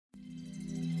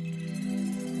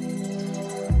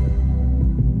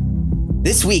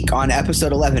This week on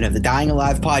episode 11 of the Dying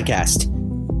Alive podcast,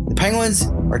 the Penguins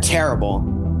are terrible.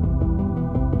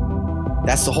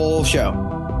 That's the whole show.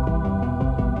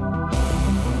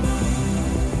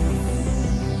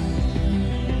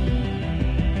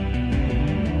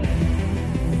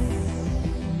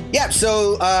 Yeah,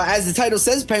 so as the title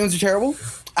says, Penguins are terrible.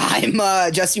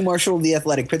 I'm Jesse Marshall of The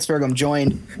Athletic Pittsburgh. I'm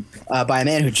joined by a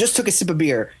man who just took a sip of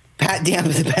beer, Pat Dam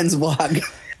of the Pens blog.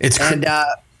 And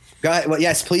go ahead. Well,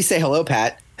 yes, please say hello,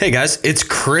 Pat. Hey, guys. It's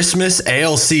Christmas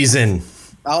ale season.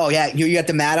 Oh, yeah. You got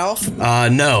the Madoff?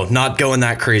 No, not going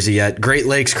that crazy yet. Great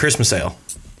Lakes Christmas ale.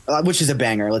 Which is a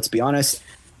banger, let's be honest.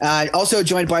 Also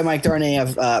joined by Mike Darnay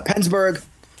of Pennsburg.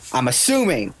 I'm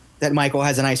assuming that Michael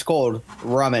has an ice cold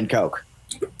rum and Coke.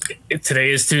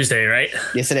 Today is Tuesday, right?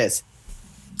 Yes, it is.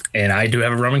 And I do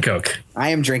have a rum and Coke. I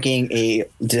am drinking a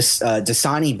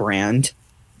Dasani brand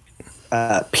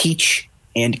peach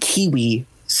and kiwi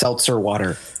seltzer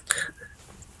water.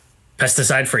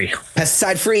 Pesticide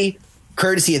free,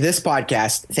 courtesy of this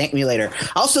podcast. Thank me later.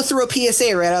 I also threw a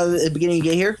PSA right out of the beginning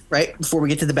of here, right before we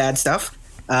get to the bad stuff.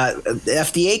 The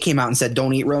FDA came out and said,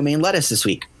 don't eat romaine lettuce this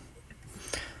week.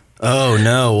 Oh,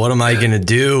 no. What am I going to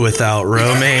do without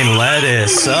romaine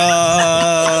lettuce?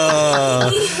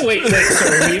 Oh. Wait.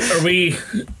 So are we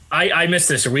I missed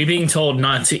this. Are we being told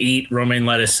not to eat romaine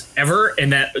lettuce ever?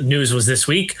 And that news was this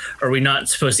week? Or are we not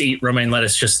supposed to eat romaine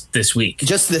lettuce just this week?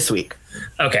 Just this week.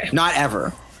 Okay. Not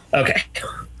ever. Okay.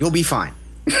 You'll be fine.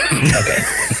 Okay.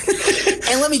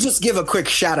 And let me just give a quick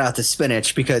shout out to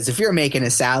spinach, because if you're making a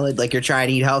salad, like you're trying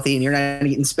to eat healthy and you're not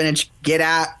eating spinach, get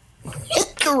out.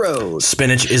 Hit the road.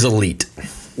 Spinach is elite.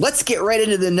 Let's get right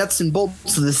into the nuts and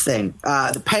bolts of this thing.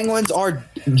 The Penguins are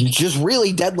just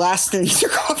really dead last in the Eastern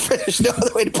Conference. There's no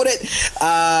other way to put it.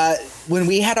 When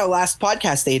we had our last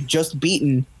podcast, they had just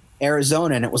beaten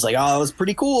Arizona, and it was like, oh, it was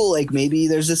pretty cool. Like, maybe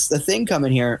there's a thing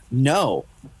coming here. No,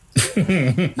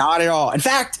 not at all. In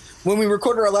fact, when we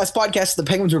recorded our last podcast, the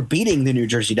Penguins were beating the New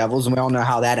Jersey Devils, and we all know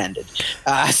how that ended.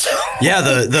 Yeah,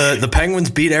 the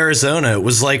Penguins beat Arizona. It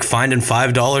was like finding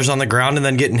 $5 on the ground and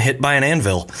then getting hit by an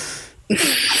anvil.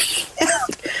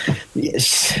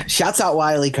 Shouts out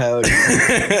Wiley Code.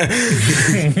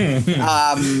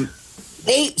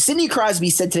 Sidney Crosby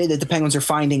said today that the Penguins are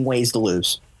finding ways to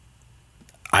lose.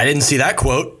 I didn't see that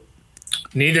quote.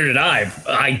 Neither did I.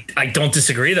 I don't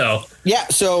disagree, though. Yeah,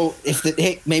 so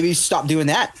maybe stop doing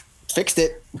that. Fixed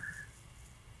it.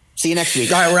 See you next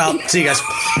week. All right, we're out. See you guys.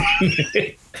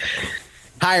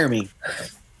 Hire me.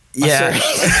 Yeah.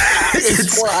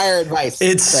 It's for hire advice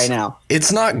right now.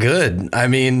 It's not good. I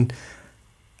mean,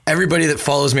 everybody that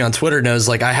follows me on Twitter knows,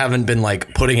 like, I haven't been,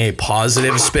 like, putting a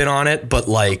positive spin on it, but,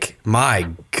 like, my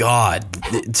God,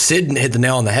 Sid hit the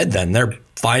nail on the head then. They're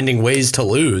finding ways to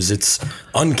lose. It's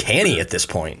uncanny at this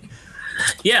point.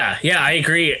 Yeah, I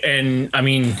agree. And, I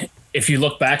mean, if you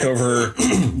look back over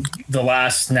the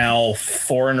last now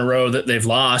 4 in a row that they've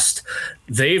lost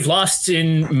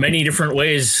in many different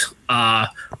ways.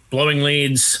 Blowing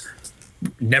leads,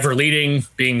 never leading,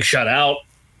 being shut out.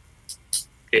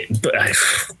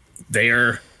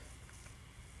 They're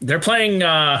playing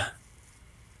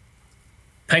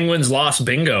Penguins lost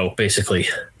bingo, basically.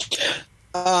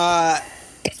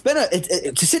 It's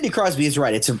been Sidney Crosby is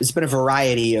right. It's been a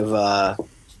variety of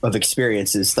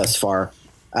experiences thus far.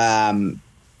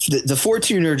 The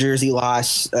 4-2 New Jersey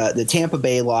loss, the Tampa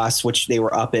Bay loss, which they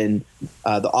were up in,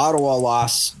 the Ottawa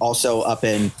loss also up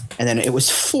in, and then it was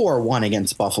 4-1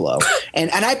 against Buffalo. And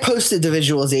I posted the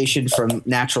visualization from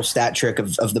Natural Stat Trick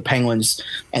of the Penguins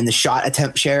and the shot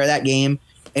attempt share of that game.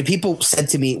 And people said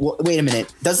to me, well, wait a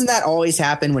minute, doesn't that always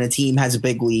happen when a team has a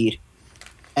big lead?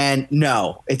 And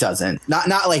no, it doesn't. Not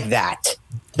like that.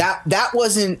 That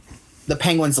wasn't the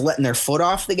Penguins letting their foot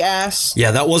off the gas. Yeah,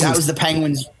 that was the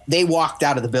Penguins. They walked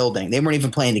out of the building. They weren't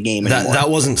even playing the game anymore. That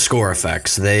wasn't score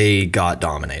effects. They got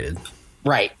dominated.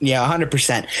 Right. Yeah,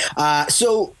 100%.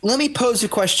 So let me pose a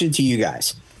question to you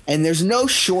guys. And there's no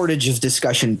shortage of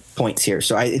discussion points here.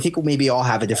 So I think we'll maybe all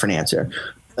have a different answer.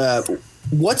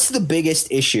 What's the biggest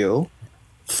issue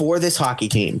for this hockey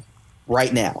team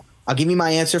right now? I'll give you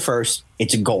my answer first.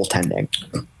 It's goaltending.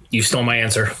 You stole my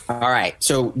answer. All right.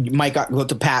 So Mike, go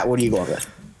to Pat. What are you going with?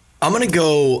 I'm going to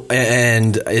go,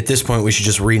 and at this point, we should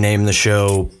just rename the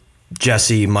show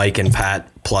Jesse, Mike, and Pat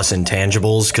plus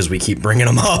intangibles, because we keep bringing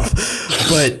them up.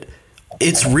 But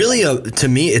it's really to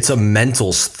me, it's a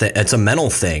mental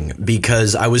thing,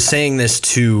 because I was saying this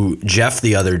to Jeff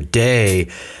the other day.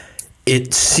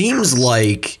 It seems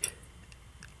like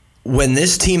when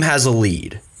this team has a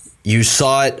lead, you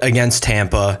saw it against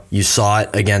Tampa, you saw it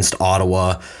against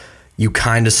Ottawa, you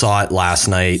kind of saw it last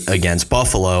night against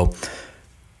Buffalo.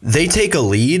 They take a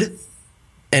lead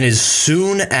And as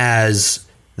soon as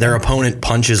their opponent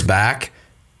punches back,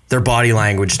 their body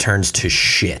language turns to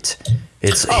shit.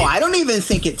 I don't even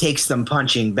think it takes them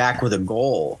punching back with a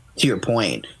goal, to your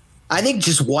point. I think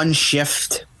just one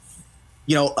shift,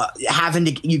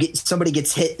 somebody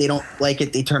gets hit, they don't like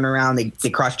it, they turn around, they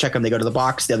cross-check them, they go to the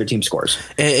box, the other team scores. So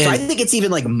I think it's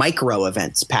even like micro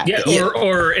events, Pat. Yeah,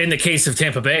 or in the case of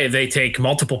Tampa Bay, they take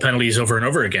multiple penalties over and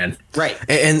over again. Right.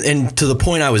 And to the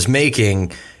point I was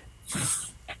making,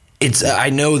 I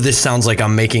know this sounds like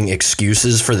I'm making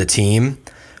excuses for the team,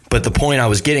 but the point I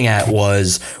was getting at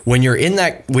was when you're in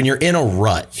a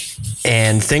rut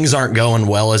and things aren't going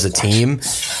well as a team,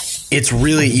 it's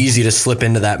really easy to slip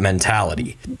into that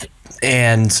mentality.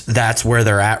 And that's where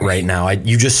they're at right now.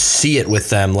 You just see it with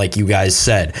them, like you guys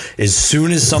said. As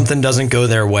soon as something doesn't go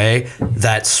their way,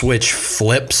 that switch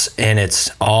flips and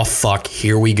it's, oh, fuck,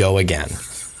 here we go again.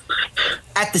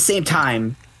 At the same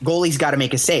time, goalies got to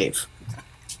make a save.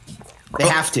 They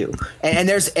have to. And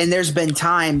there's been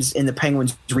times in the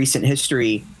Penguins' recent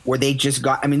history where they just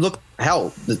got – I mean, look,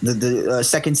 hell, the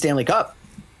second Stanley Cup,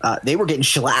 they were getting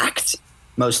shellacked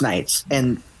most nights.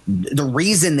 And the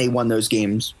reason they won those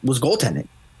games was goaltending,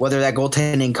 whether that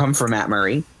goaltending come from Matt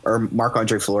Murray or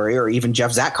Marc-Andre Fleury or even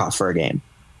Jeff Zatkoff for a game.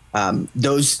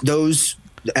 Those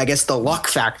I guess the luck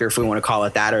factor, if we want to call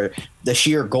it that, or the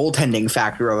sheer goaltending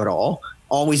factor of it all,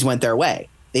 always went their way.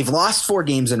 They've lost 4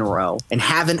 games in a row and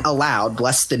haven't allowed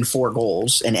less than 4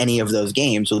 goals in any of those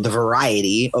games with a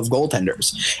variety of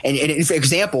goaltenders. And for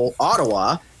example,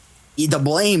 Ottawa, the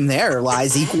blame there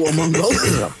lies equal among both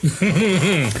of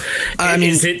them.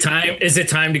 Is it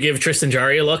time to give Tristan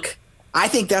Jarry a look? I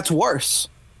think that's worse.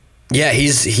 Yeah,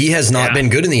 he has not been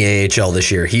good in the AHL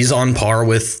this year. He's on par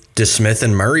with DeSmith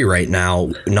and Murray right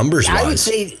now, numbers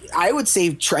wise. I would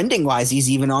say trending wise, he's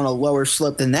even on a lower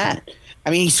slope than that. I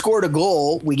mean, he scored a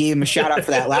goal. We gave him a shout out for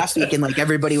that last week, and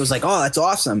everybody was like, "Oh, that's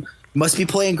awesome! Must be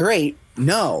playing great."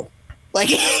 No, and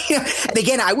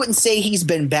again, I wouldn't say he's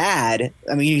been bad.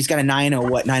 I mean, he's got a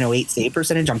 908 save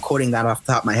percentage. I'm quoting that off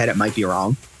the top of my head. It might be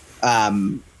wrong.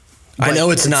 I know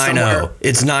it's 9-0.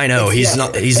 It's 9-0.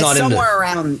 He's not somewhere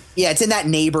around. Yeah, it's in that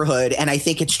neighborhood, and I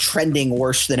think it's trending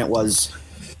worse than it was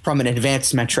from an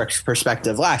advanced metrics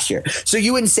perspective last year. So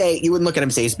you wouldn't look at him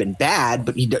and say he's been bad,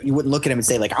 but you wouldn't look at him and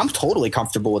say I'm totally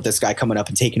comfortable with this guy coming up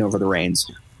and taking over the reins.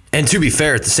 And to be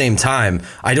fair, at the same time,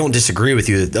 I don't disagree with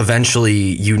you. Eventually,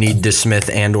 you need DeSmith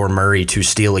and or Murray to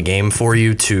steal a game for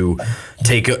you to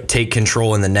take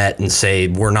control in the net and say,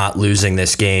 we're not losing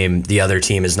this game. The other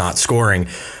team is not scoring.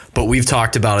 But we've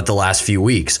talked about it the last few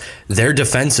weeks. Their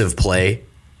defensive play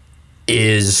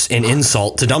is an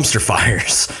insult to dumpster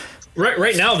fires.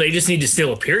 Right now, they just need to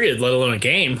steal a period, let alone a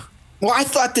game. Well, I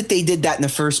thought that they did that in the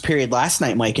first period last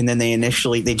night, Mike, and then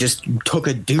they just took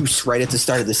a deuce right at the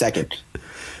start of the second.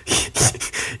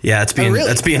 Yeah,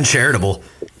 that's being charitable.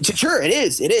 Sure, it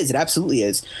is. It absolutely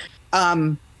is.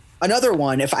 Another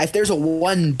one, if there's a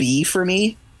 1B for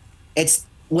me, it's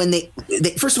when they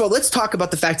first of all, let's talk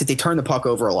about the fact that they turn the puck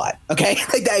over a lot. Okay,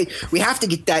 we have to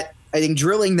get that. I think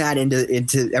drilling that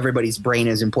into everybody's brain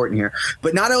is important here.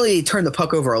 But not only do they turn the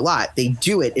puck over a lot, they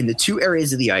do it in the 2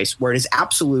 areas of the ice where it is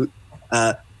absolute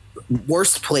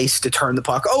worst place to turn the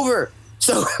puck over.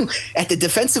 So at the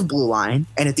defensive blue line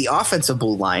and at the offensive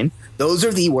blue line, those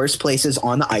are the worst places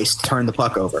on the ice to turn the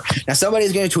puck over. Now,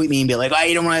 somebody's going to tweet me and be like, "Oh,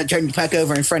 you don't want to turn the puck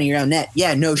over in front of your own net."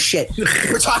 Yeah, no shit.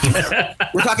 We're talking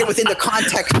within the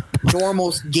context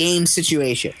normal game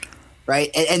situation. Right.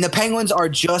 And the Penguins are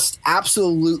just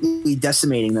absolutely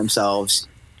decimating themselves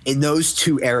in those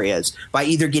 2 areas by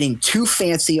either getting too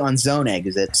fancy on zone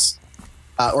exits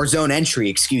or zone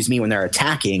entry, when they're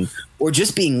attacking, or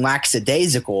just being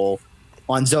lackadaisical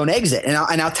on zone exit. And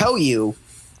I'll tell you,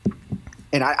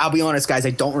 and I'll be honest, guys,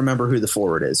 I don't remember who the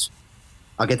forward is.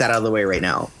 I'll get that out of the way right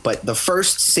now. But the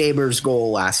first Sabres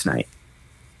goal last night,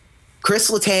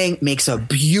 Chris Letang makes a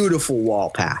beautiful wall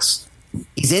pass.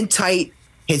 He's in tight.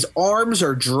 His arms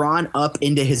are drawn up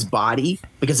into his body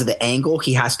because of the angle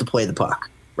he has to play the puck,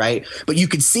 right? But you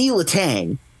could see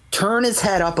Letang turn his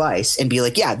head up ice and be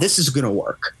like, yeah, this is going to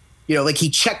work. He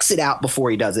checks it out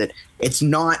before he does it. It's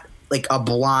not like a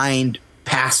blind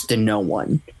pass to no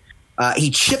one. He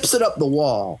chips it up the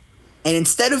wall. And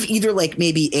instead of either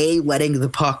maybe letting the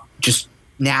puck just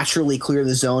naturally clear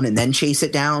the zone and then chase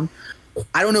it down,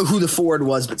 I don't know who the forward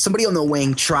was, but somebody on the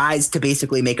wing tries to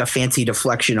basically make a fancy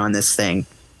deflection on this thing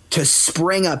to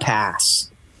spring a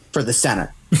pass for the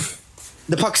center.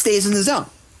 The puck stays in the zone.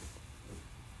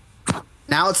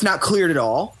 Now it's not cleared at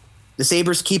all. The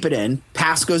Sabres keep it in.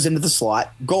 Pass goes into the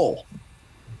slot. Goal.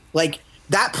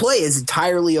 That play is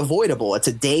entirely avoidable. It's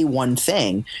a day one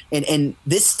thing. And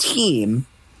this team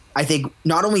I think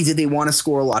not only did they want to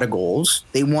score a lot of goals,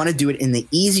 they want to do it in the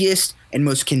easiest and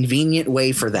most convenient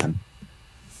way for them.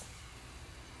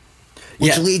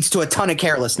 Which leads to a ton of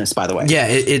carelessness, by the way. Yeah,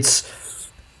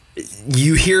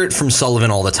 you hear it from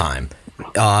Sullivan all the time.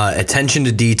 Attention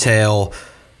to detail,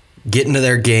 get into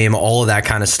their game, all of that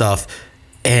kind of stuff.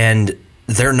 And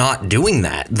they're not doing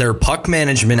that. Their puck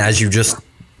management, as you just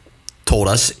told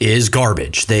us, is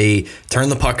garbage. They turn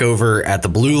the puck over at the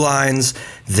blue lines.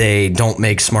 They don't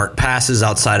make smart passes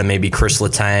outside of maybe Chris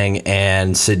Letang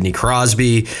and Sidney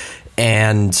Crosby.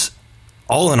 And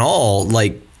all in all,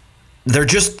 like, they're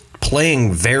just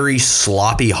playing very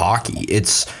sloppy hockey.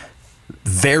 It's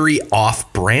very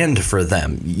off-brand for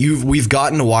them. We've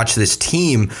gotten to watch this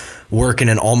team work in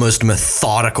an almost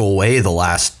methodical way the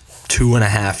last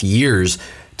 2.5 years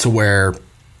to where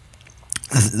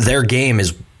their game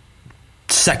is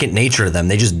second nature to them.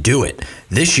 They just do it.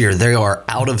 This year, they are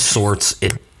out of sorts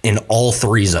in all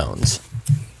three zones.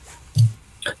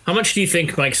 How much do you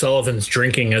think Mike Sullivan's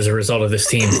drinking as a result of this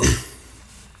team?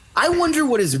 I wonder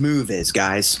what his move is,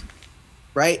 guys.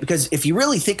 Right? Because if you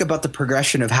really think about the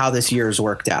progression of how this year has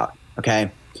worked out,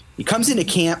 okay, he comes into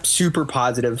camp super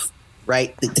positive,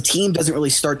 right? The team doesn't really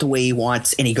start the way he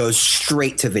wants, and he goes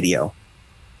straight to video,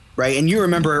 right? And you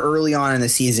remember early on in the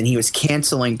season, he was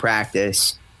canceling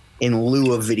practice in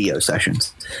lieu of video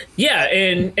sessions. Yeah,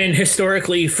 and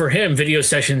historically for him, video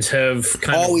sessions have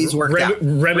kind always of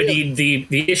remedied really?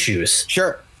 the issues.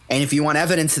 Sure. And if you want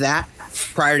evidence of that,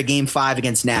 prior to Game 5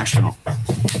 against National,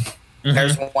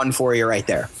 there's one for you right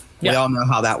there. Yeah. We all know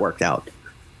how that worked out.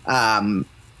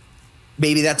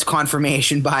 Maybe that's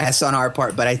confirmation bias on our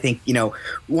part, but I think,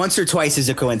 once or twice is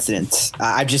a coincidence.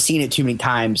 I've just seen it too many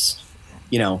times,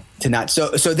 to not.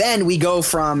 So then we go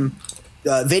from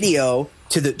video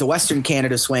to the Western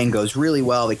Canada swing goes really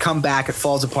well. They come back, it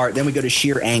falls apart. Then we go to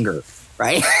sheer anger,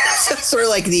 right? Sort of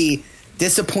like the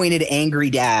disappointed,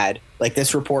 angry dad. Like,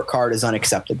 this report card is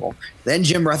unacceptable. Then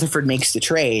Jim Rutherford makes the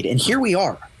trade, and here we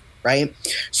are. Right.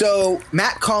 So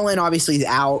Matt Cullen obviously is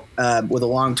out with a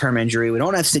long-term injury. We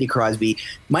don't have Sidney Crosby.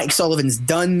 Mike Sullivan's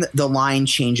done the line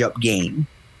change-up game.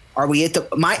 Are we at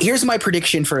here's my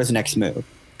prediction for his next move.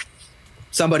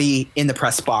 Somebody in the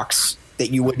press box that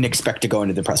you wouldn't expect to go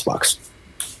into the press box.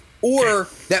 Or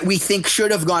that we think should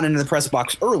have gone into the press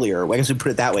box earlier. I guess we put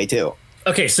it that way too.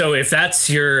 Okay, so if that's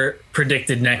your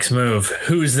predicted next move,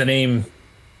 who's the name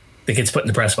that gets put in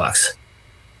the press box?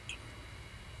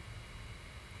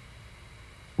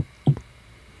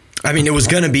 I mean, it was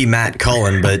going to be Matt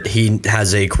Cullen, but he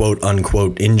has a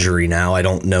quote-unquote injury now. I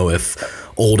don't know if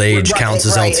old age counts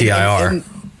as LTIR. And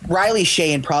Riley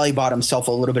Sheahan probably bought himself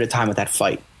a little bit of time with that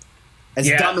fight.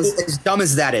 As dumb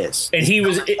as that is. And he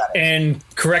was, and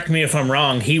correct me if I'm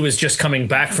wrong, he was just coming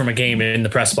back from a game in the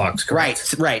press box,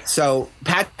 correct? Right. So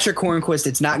Patrick Hornquist,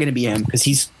 it's not going to be him because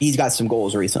he's got some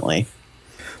goals recently.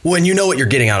 Well, and you know what you're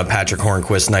getting out of Patrick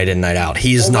Hornquist night in, night out.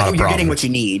 He's not a problem. You're getting what you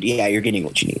need. Yeah, you're getting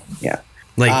what you need. Yeah.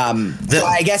 So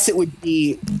I guess it would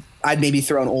be, I'd maybe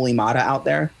throw an Oli Mata out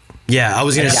there. Yeah, I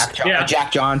was going to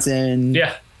Jack Johnson.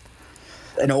 Yeah.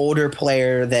 An older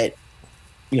player that,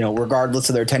 regardless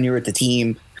of their tenure at the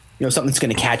team, something that's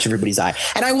going to catch everybody's eye.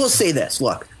 And I will say this,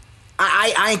 look,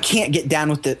 I can't get down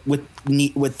with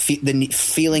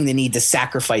feeling the need to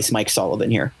sacrifice Mike Sullivan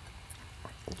here.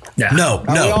 Yeah. No.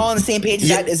 Are we all on the same page? Is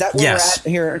that where we're at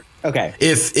here? Okay.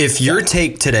 If your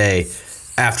take today,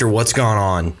 after what's gone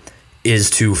on,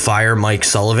 is to fire Mike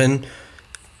Sullivan,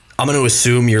 I'm going to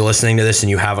assume you're listening to this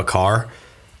and you have a car.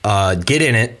 Get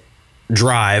in it,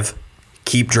 drive,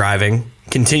 keep driving,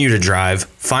 continue to drive,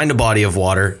 find a body of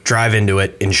water, drive into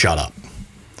it, and shut up.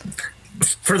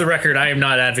 For the record, I am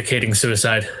not advocating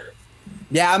suicide.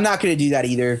 Yeah, I'm not going to do that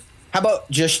either. How about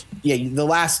the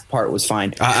last part was fine.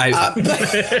 Okay. Hang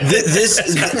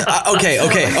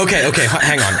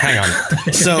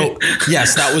on. So,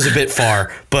 yes, that was a bit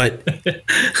far, but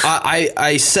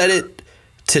I said it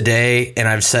today and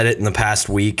I've said it in the past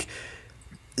week.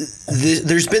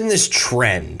 There's been this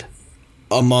trend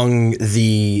among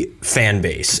the fan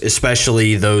base,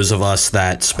 especially those of us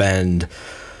that spend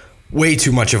way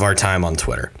too much of our time on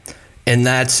Twitter. And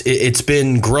it's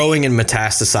been growing and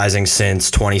metastasizing since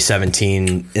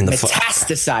 2017 in the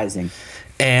metastasizing.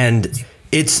 And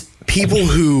it's people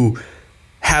who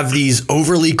have these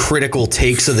overly critical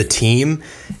takes of the team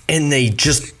and they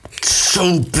just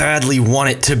so badly want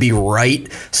it to be right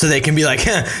so they can be like,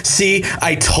 see,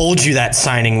 I told you that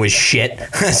signing was shit.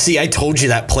 See, I told you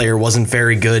that player wasn't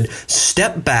very good.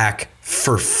 Step back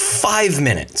for 5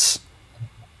 minutes.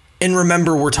 And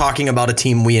remember, we're talking about a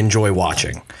team we enjoy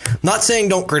watching. Not saying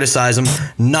don't criticize them.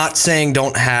 Not saying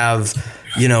don't have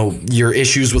your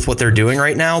issues with what they're doing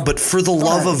right now. But for the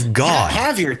love of God,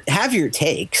 have your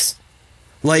takes.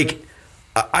 Like,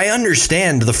 I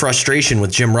understand the frustration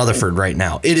with Jim Rutherford right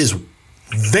now. It is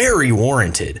very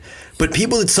warranted. But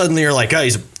people that suddenly are like, I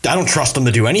don't trust him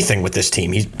to do anything with this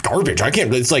team. He's garbage. I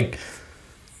can't. It's like,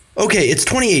 okay, it's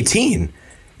 2018.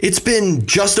 It's been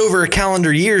just over a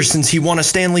calendar year since he won a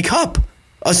Stanley Cup,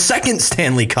 a second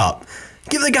Stanley Cup.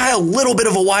 Give the guy a little bit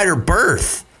of a wider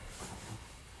berth.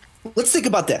 Let's think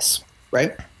about this,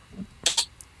 right?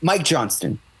 Mike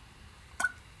Johnston,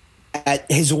 at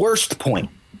his worst point,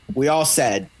 we all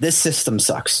said, this system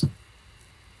sucks,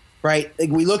 right? Like,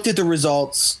 we looked at the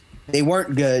results. They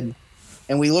weren't good.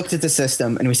 And we looked at the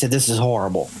system and we said, this is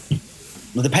horrible.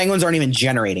 The Penguins aren't even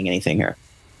generating anything here.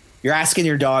 You're asking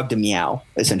your dog to meow,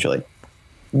 essentially.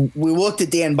 We looked at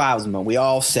Dan Bylsma. We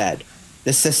all said,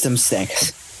 the system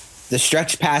stinks. The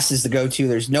stretch pass is the go-to.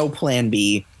 There's no plan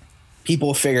B.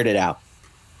 People figured it out.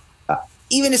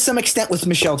 Even to some extent with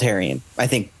Michel Therrien, I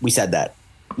think we said that.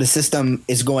 The system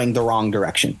is going the wrong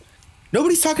direction.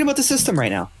 Nobody's talking about the system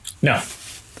right now. No.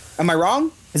 Am I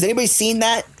wrong? Has anybody seen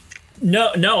that?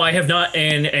 No, I have not.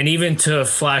 And even to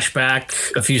flash back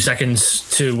a few seconds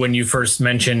to when you first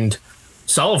mentioned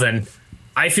Sullivan,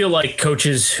 I feel like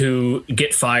coaches who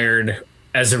get fired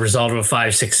as a result of a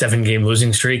 5, 6, 7 game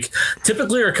losing streak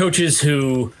typically are coaches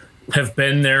who have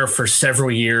been there for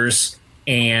several years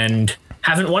and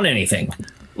haven't won anything.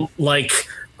 Like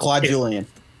Claude Julien.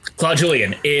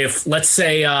 If, let's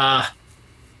say,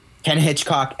 Ken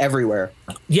Hitchcock everywhere.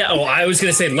 Yeah, well, I was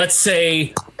going to say, let's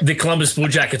say the Columbus Blue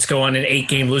Jackets go on an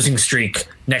 8-game losing streak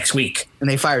next week. And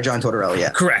they fire John Tortorella, yeah.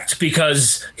 Correct,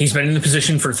 because he's been in the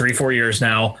position for 3-4 years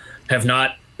now, have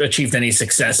not achieved any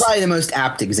success. Probably the most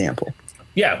apt example.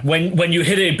 Yeah, when you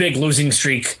hit a big losing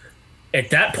streak at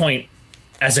that point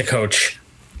as a coach,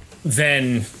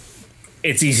 then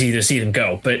it's easy to see them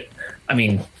go. But, I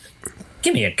mean,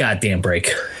 give me a goddamn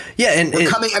break. Yeah, and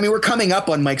we're coming up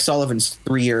on Mike Sullivan's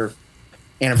 3-year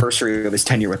anniversary of his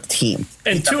tenure with the team,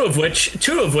 and two of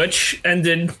which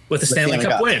ended with a Stanley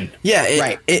Cup win. Yeah,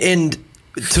 right. And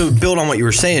to build on what you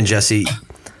were saying, Jesse,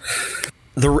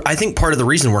 I think part of the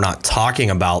reason we're not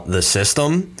talking about the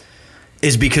system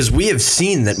is because we have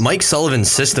seen that Mike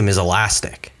Sullivan's system is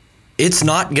elastic. It's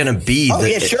not going to be.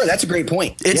 Sure. That's a great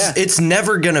point. It's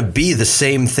never going to be the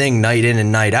same thing night in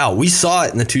and night out. We saw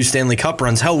it in the 2 Stanley Cup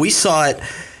runs. Hell, we saw it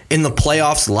in the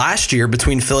playoffs last year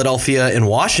between Philadelphia and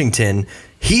Washington.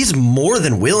 He's more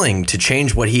than willing to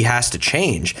change what he has to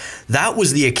change. That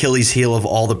was the Achilles heel of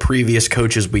all the previous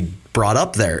coaches we brought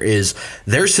up there, is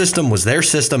their system was their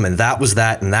system, and that was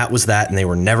that, and that was that, and they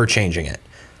were never changing it.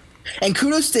 And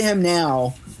kudos to him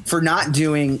now for not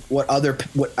doing what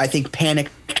I think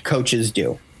panicked coaches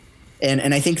do.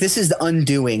 And I think this is the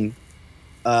undoing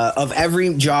of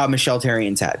every job Michel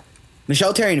Therrien's had.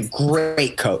 Michel Therrien,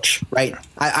 great coach, right?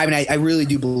 I really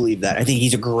do believe that. I think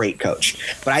he's a great coach.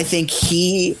 But I think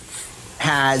he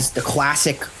has the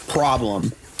classic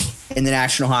problem in the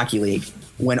National Hockey League.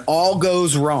 When all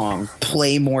goes wrong,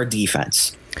 play more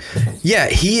defense. Yeah,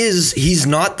 he's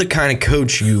not the kind of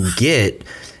coach you get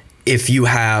if you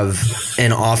have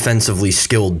an offensively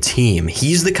skilled team.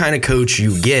 He's the kind of coach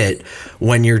you get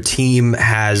when your team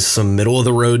has some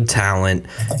middle-of-the-road talent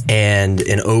and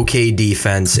an okay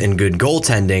defense and good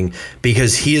goaltending,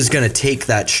 because he is going to take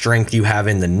that strength you have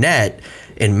in the net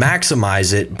and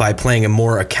maximize it by playing a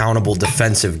more accountable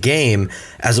defensive game,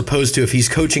 as opposed to if he's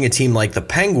coaching a team like the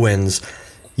Penguins,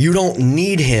 you don't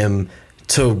need him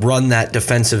to run that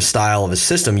defensive style of a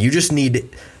system. You just need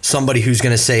somebody who's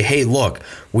going to say, hey, look,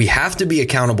 we have to be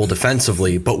accountable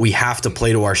defensively, but we have to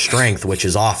play to our strength, which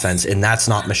is offense, and that's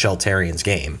not Michel Therrien's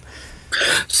game.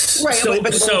 Right.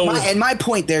 And my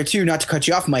point there too, not to cut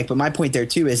you off, Mike, but my point there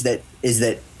too is that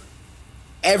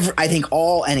I think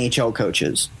all NHL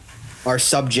coaches are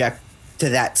subject to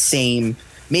that same,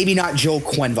 maybe not Joe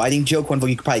Quenneville. I think Joe Quenneville,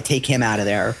 you could probably take him out of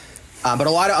there. But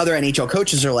a lot of other NHL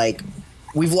coaches are like,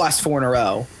 we've lost 4 in a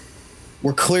row.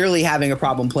 We're clearly having a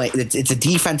problem playing. It's a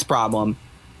defense problem.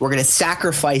 We're going to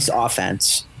sacrifice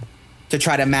offense to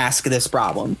try to mask this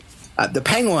problem. The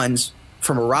Penguins,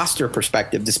 from a roster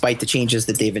perspective, despite the changes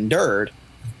that they've endured,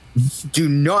 do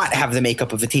not have the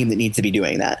makeup of a team that needs to be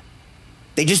doing that.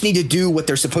 They just need to do what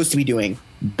they're supposed to be doing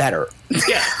better.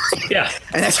 Yeah.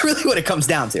 And that's really what it comes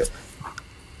down to.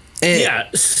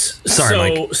 Sorry,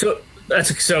 Mike.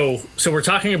 So we're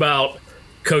talking about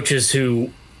coaches who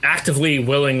actively,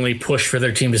 willingly push for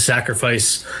their team to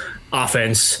sacrifice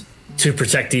offense to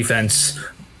protect defense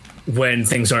when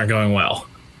things aren't going well.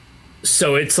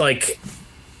 So it's like,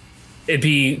 it'd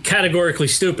be categorically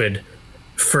stupid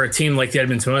for a team like the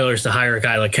Edmonton Oilers to hire a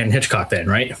guy like Ken Hitchcock then,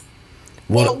 right?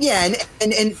 Well, yeah,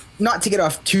 and not to get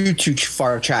off too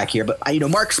far track here, but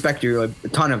Mark Spector, a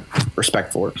ton of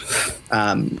respect for,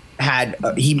 had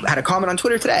a comment on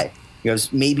Twitter today. He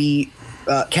goes, maybe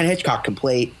Ken Hitchcock can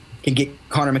get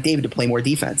Connor McDavid to play more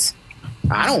defense.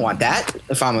 I don't want that.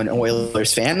 If I'm an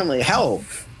Oilers fan, I'm like, hell,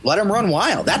 let him run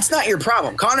wild. That's not your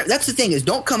problem, Connor. That's the thing is,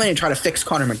 don't come in and try to fix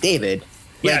Connor McDavid.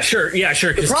 Yeah, sure.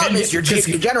 The problem is your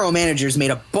general manager's made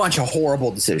a bunch of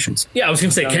horrible decisions. Yeah, I was going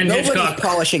to say Ken Hitchcock. Nobody's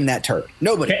polishing that turd.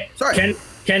 Nobody. Sorry.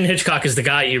 Ken Hitchcock is the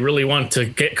guy you really want to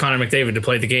get Connor McDavid to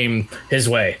play the game his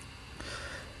way.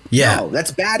 Yeah, no,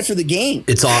 that's bad for the game.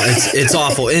 It's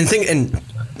awful. Let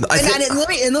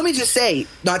me just say,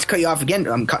 not to cut you off again,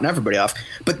 I'm cutting everybody off,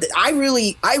 but I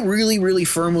really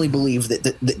firmly believe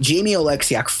that Jamie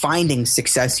Oleksiak finding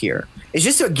success here is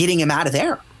just about getting him out of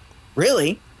there.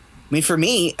 Really. I mean, for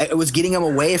me, it was getting him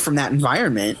away from that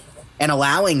environment and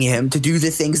allowing him to do the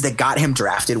things that got him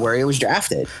drafted where he was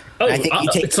drafted. Oh, I think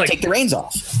you take the reins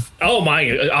off. Oh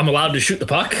my! I'm allowed to shoot the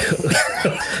puck.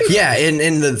 Yeah,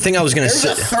 and the thing I was going to say,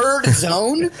 there's a third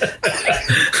zone.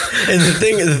 And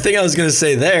the thing I was going to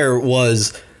say there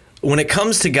was, when it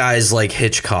comes to guys like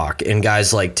Hitchcock and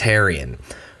guys like Therrien,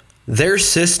 their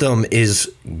system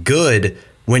is good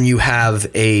when you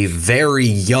have a very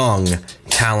young,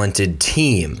 talented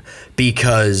team.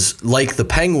 Because like the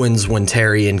Penguins, when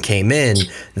Therrien came in,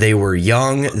 they were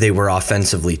young, they were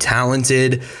offensively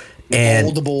talented, and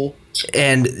moldable.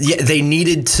 And yeah, they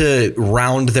needed to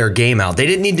round their game out. They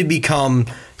didn't need to become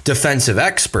defensive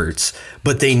experts,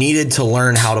 but they needed to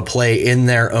learn how to play in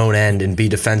their own end and be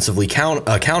defensively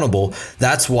accountable.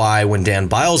 That's why when Dan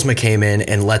Bylsma came in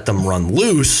and let them run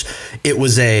loose, it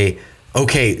was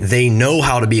okay, they know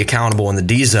how to be accountable in the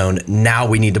D zone. Now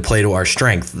we need to play to our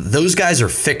strength. Those guys are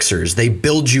fixers. They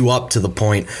build you up to the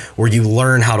point where you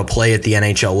learn how to play at the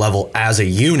NHL level as a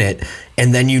unit.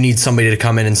 And then you need somebody to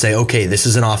come in and say, okay, this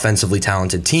is an offensively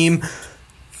talented team.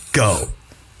 Go.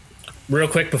 Real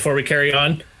quick before we carry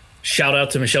on, shout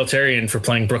out to Michel Therrien for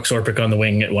playing Brooks Orpik on the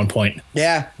wing at one point.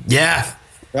 Yeah. Yeah.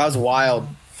 That was wild.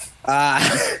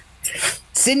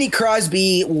 Sidney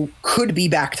Crosby could be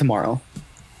back tomorrow.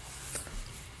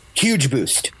 Huge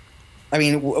boost. I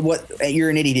mean, what you're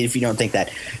an idiot if you don't think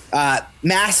that.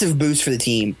 Massive boost for the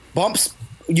team. Bumps,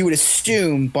 you would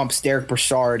assume, bumps Derek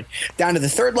Brassard down to the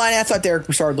third line. I thought Derek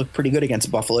Brassard looked pretty good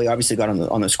against Buffalo. He obviously got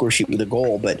on the score sheet with a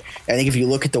goal, but I think if you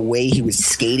look at the way he was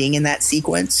skating in that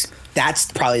sequence,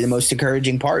 that's probably the most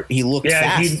encouraging part. He looked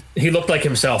fast. He looked like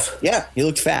himself. Yeah, he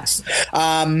looked fast.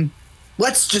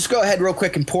 Let's just go ahead real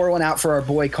quick and pour one out for our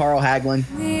boy Carl Hagelin.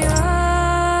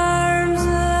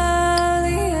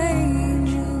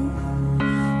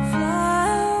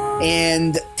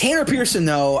 And Tanner Pearson,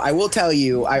 though, I will tell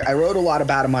you, I wrote a lot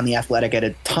about him on The Athletic. I had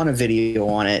a ton of video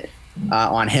on it,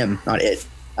 on him, not it.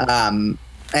 And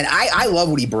I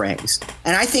love what he brings.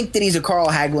 And I think that he's a Carl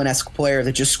Hagelin-esque player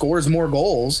that just scores more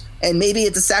goals. And maybe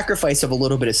it's a sacrifice of a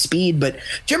little bit of speed. But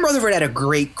Jim Rutherford had a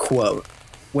great quote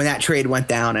when that trade went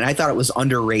down, and I thought it was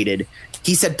underrated.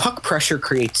 He said, "Puck pressure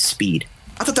creates speed."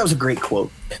 I thought that was a great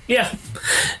quote. Yeah.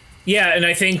 Yeah, and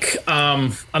I think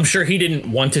I'm sure he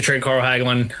didn't want to trade Carl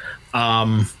Hagelin.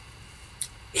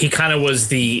 He kind of was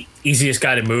the easiest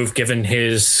guy to move given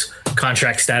his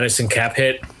contract status and cap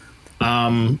hit.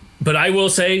 But I will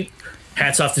say,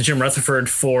 hats off to Jim Rutherford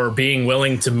for being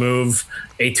willing to move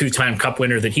a two-time Cup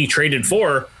winner that he traded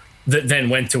for that then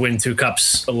went to win 2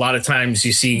 Cups. A lot of times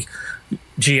you see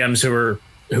GMs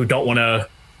who don't want to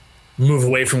move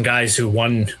away from guys who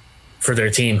won for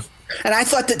their team. And I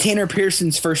thought that Tanner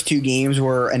Pearson's first 2 games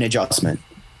were an adjustment.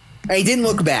 And he didn't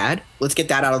look bad. Let's get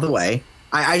that out of the way.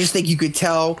 I just think you could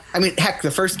tell. I mean, heck,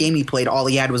 the first game he played, all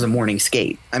he had was a morning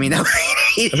skate. I mean,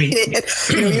 he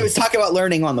was talking about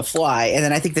learning on the fly. And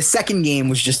then I think the second game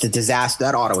was just a disaster.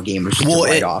 That Ottawa game was just a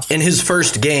write-off. In his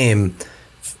first game,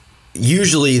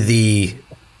 usually the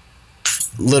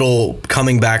little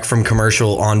coming back from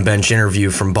commercial on bench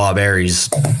interview from Bob Aries,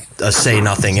 a say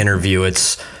nothing interview.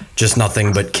 It's just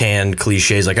nothing but canned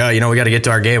cliches like, we got to get to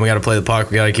our game. We got to play the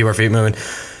puck. We got to keep our feet moving.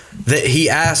 He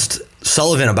asked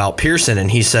Sullivan about Pearson, and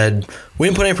he said, we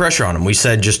didn't put any pressure on him. We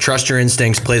said, just trust your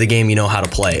instincts, play the game you know how to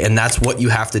play. And that's what you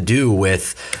have to do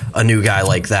with a new guy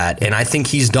like that. And I think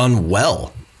he's done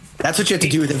well. That's what you have to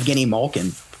do with Evgeny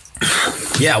Malkin.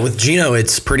 Yeah, with Gino,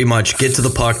 it's pretty much get to the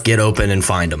puck, get open, and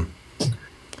find him.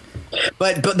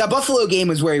 But the Buffalo game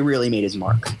was where he really made his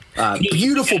mark.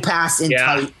 Beautiful pass in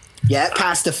tight. Yeah, that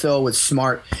pass to Phil was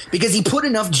smart because he put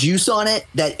enough juice on it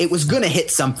that it was going to hit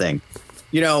something.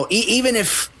 You know, even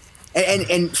if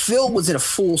and Phil was at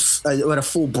a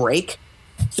full break,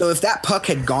 So if that puck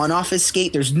had gone off his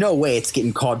skate, there's no way it's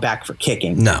getting called back for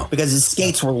kicking. No. Because his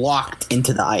skates were locked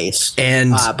into the ice.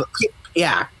 And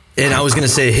yeah. And I was going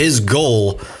to say his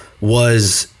goal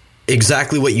was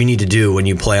exactly what you need to do when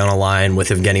you play on a line with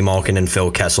Evgeny Malkin and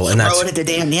Phil Kessel. And that's throw it at the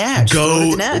damn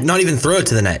net. Not even throw it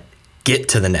to the net. Get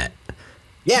to the net.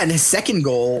 Yeah, and his second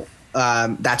goal,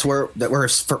 that's where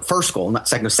his first goal, not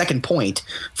second point.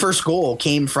 First goal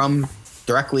came from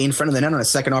directly in front of the net on a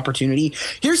second opportunity.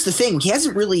 Here's the thing. He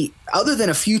hasn't really, other than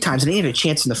a few times, and he had a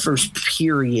chance in the first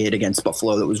period against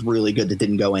Buffalo that was really good that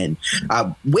didn't go in.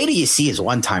 Wait till you see his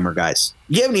one-timer, guys.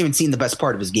 You haven't even seen the best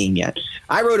part of his game yet.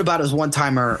 I wrote about his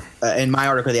one-timer in my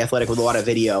article, The Athletic, with a lot of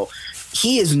video.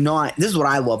 He is not – this is what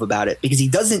I love about it, because he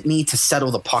doesn't need to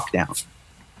settle the puck down.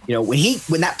 You know,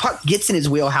 when that puck gets in his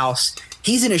wheelhouse,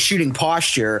 he's in a shooting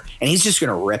posture, and he's just going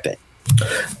to rip it.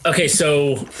 Okay,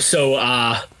 so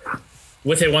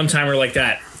with a one-timer like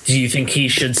that, do you think he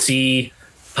should see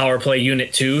power play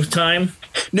unit 2 time?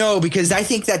 No, because I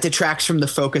think that detracts from the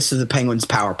focus of the Penguins'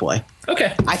 power play.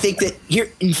 Okay. I think that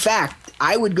here, in fact,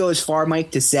 I would go as far,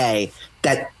 Mike, to say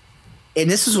that, and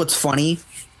this is what's funny,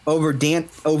 over Dan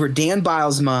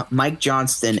Bilesma, Mike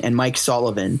Johnston, and Mike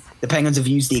Sullivan, the Penguins have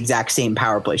used the exact same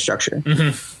power play structure.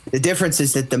 Mm-hmm. The difference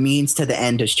is that the means to the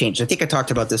end has changed. I think I talked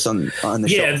about this on the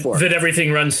show before. Yeah, that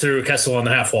everything runs through Kessel on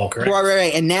the half wall, correct?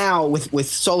 Right. And now with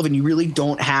Sullivan, you really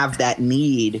don't have that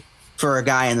need for a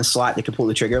guy in the slot that can pull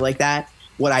the trigger like that.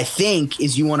 What I think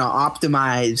is you want to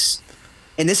optimize,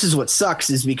 and this is what sucks,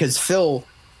 is because Phil,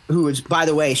 who is, by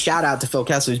the way, shout out to Phil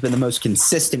Kessler, who's been the most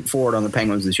consistent forward on the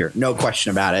Penguins this year. No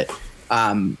question about it.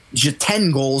 Just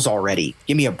 10 goals already.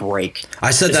 Give me a break.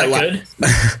 I said good?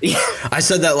 I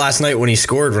said that last night when he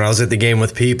scored when I was at the game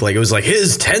with Peep. Like, it was like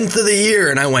his 10th of the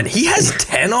year. And I went, he has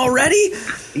 10 already?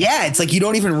 Yeah, it's like you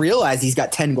don't even realize he's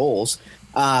got 10 goals.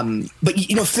 But,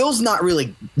 you know, Phil's not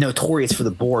really notorious for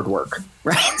the board work,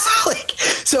 right?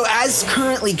 So as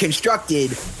currently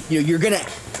constructed, you know, you're going to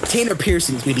 – Tanner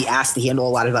Pearson's going to be asked to handle a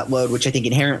lot of that load, which I think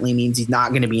inherently means he's not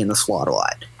going to be in the slot a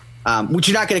lot. Which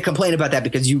you're not going to complain about that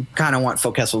because you kind of want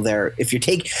Phil Kessel there. If you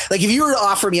were to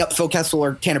offer me up Phil Kessel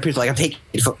or Tanner Pearson, like I'm taking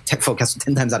Phil Kessel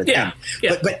 10 times out of 10.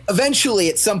 Yeah. But eventually,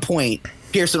 at some point,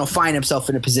 Pearson will find himself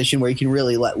in a position where he can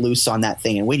really let loose on that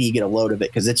thing, and wait till you get a load of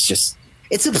it because it's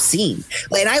obscene.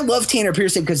 And I love Tanner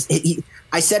Pearson because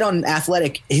I said on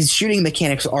Athletic, his shooting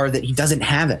mechanics are that he doesn't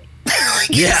have it.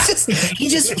 He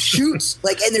just shoots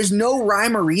and there's no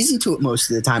rhyme or reason to it most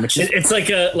of the time. It's like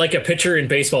a pitcher in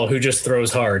baseball who just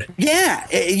throws hard. Yeah,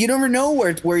 you never know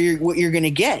what you're gonna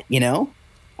get. You know,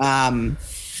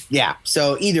 yeah.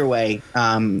 So either way,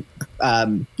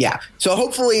 yeah. So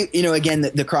hopefully, you know, again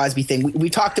the Crosby thing. We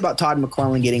talked about Todd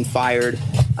McClellan getting fired,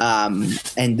 and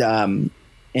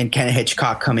Ken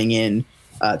Hitchcock coming in.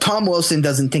 Tom Wilson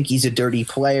doesn't think he's a dirty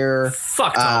player.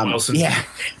 Fuck Tom Wilson. Yeah.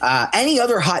 Any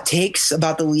other hot takes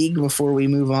about the league before we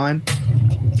move on?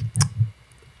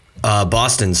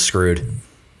 Boston's screwed.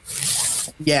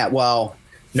 Yeah. Well,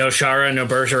 no Chara, no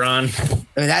Bergeron.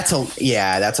 I mean, that's a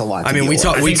lot. I mean,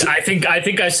 I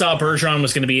think I saw Bergeron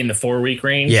was going to be in the 4-week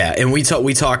range. Yeah, and we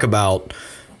talk about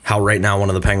how right now one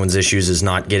of the Penguins' issues is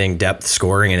not getting depth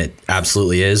scoring, and it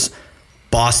absolutely is.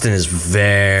 Boston is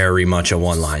very much a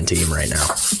one-line team right now.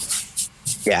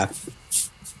 Yeah.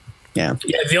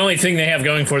 The only thing they have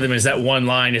going for them is that one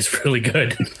line is really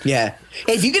good. Yeah.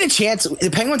 Hey, if you get a chance, the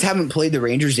Penguins haven't played the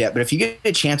Rangers yet, but if you get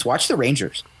a chance, watch the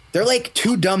Rangers. They're like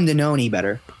too dumb to know any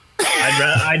better.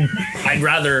 I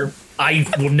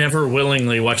will never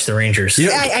willingly watch the Rangers.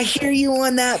 Yeah, I hear you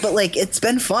on that, but it's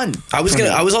been fun. I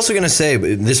was also gonna say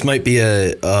this might be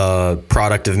a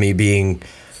product of me being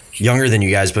younger than you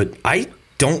guys, but I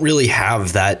don't really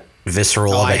have that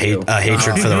visceral of a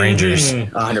hatred for the Rangers.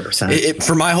 100%.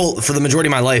 For the majority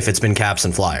of my life, it's been Caps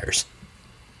and Flyers.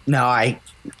 No, I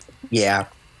mean,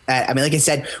 like I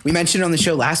said, we mentioned on the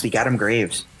show last week, Adam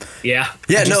Graves. Yeah.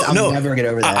 I'll never get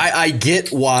over that. I get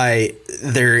why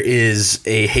there is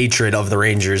a hatred of the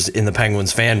Rangers in the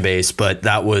Penguins fan base, but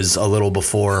that was a little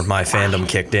before my fandom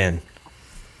kicked in.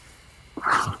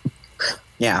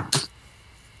 Yeah.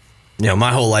 You know,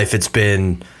 my whole life it's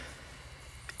been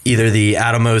either the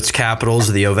Adam Oates Capitals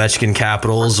or the Ovechkin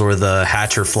Capitals or the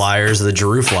Hatcher Flyers or the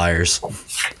Giroux Flyers.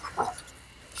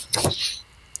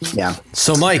 Yeah.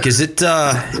 So, Mike, is it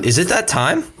that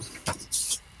time?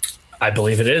 I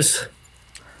believe it is.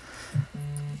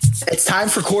 It's time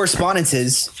for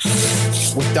correspondences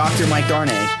with Dr. Mike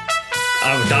Darnay.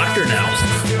 I'm a doctor now.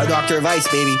 A doctor of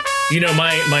ice, baby. You know,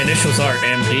 my initials are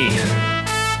MD.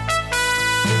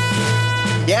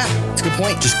 Yeah, it's a good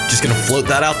point. Just gonna float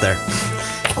that out there.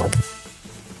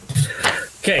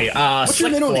 Okay, What's your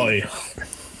middle boy. name?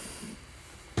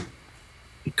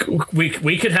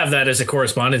 We could have that as a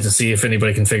correspondence and see if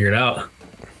anybody can figure it out. All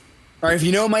right, if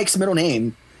you know Mike's middle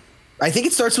name, I think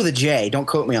it starts with a J. Don't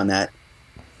quote me on that.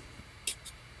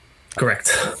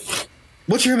 Correct.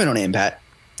 What's your middle name, Pat?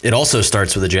 It also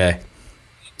starts with a J.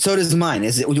 So does mine.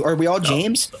 Are we all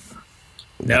James?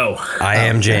 No. I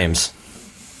am James.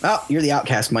 Oh, you're the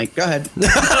outcast, Mike. Go ahead.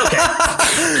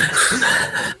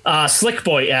 Okay. Slick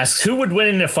Boy asks, who would win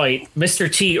in a fight,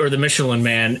 Mr. T or the Michelin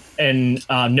Man? And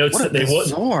notes that they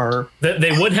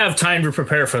would have time to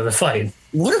prepare for the fight.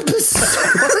 What a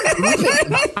bizarre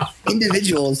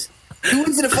individuals. Who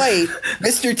wins in a fight,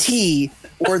 Mr. T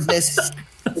or this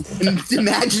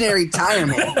imaginary tire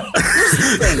man? Here's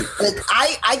the thing. Like,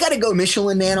 I got to go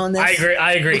Michelin Man on this.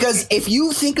 I agree. Because if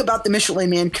you think about the Michelin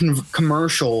Man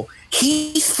commercial,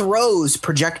 he throws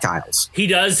projectiles. He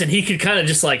does, and he could kind of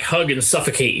just like hug and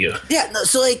suffocate you. Yeah, no,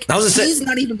 so like he's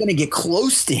not even going to get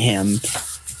close to him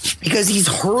because he's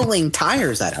hurling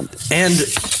tires at him. And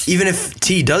even if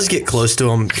T does get close to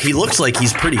him, he looks like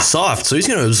he's pretty soft, so he's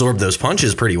going to absorb those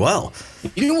punches pretty well.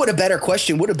 You know what a better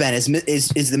question would have been is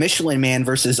the Michelin Man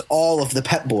versus all of the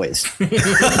Pep Boys.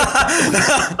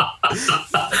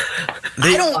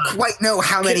 I don't quite know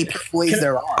how many Pep Boys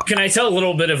there are. Can I tell a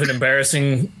little bit of an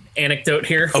embarrassing anecdote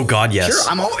here? Oh God, yes.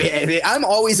 Sure, I'm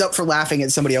always up for laughing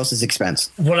at somebody else's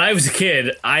expense. When I was a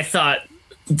kid, I thought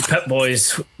Pep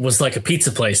Boys was like a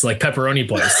pizza place, like Pepperoni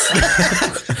Boys.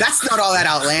 That's not all that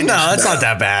outlandish. No, that's not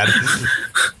that bad.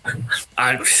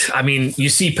 I mean, you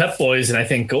see Pep Boys, and I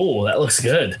think, oh, that looks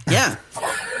good. Yeah.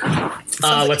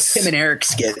 Let's Tim and Eric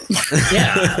skit.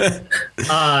 Yeah.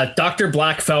 Dr.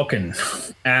 Black Falcon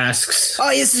asks.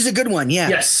 Oh, yes, this is a good one. Yeah.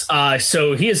 Yes.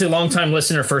 So he is a longtime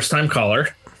listener, first time caller.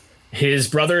 His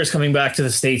brother is coming back to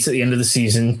the States at the end of the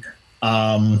season.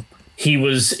 He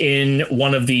was in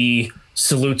one of the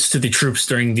salutes to the troops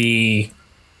during the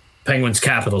Penguins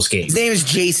Capitals game. His name is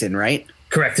Jason, right?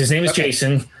 Correct. His name is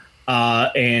Jason.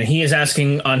 And he is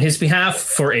asking on his behalf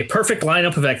for a perfect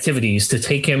lineup of activities to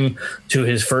take him to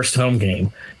his first home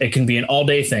game. It can be an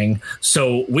all-day thing.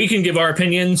 So we can give our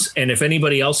opinions, and if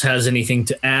anybody else has anything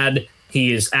to add,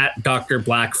 he is at Dr.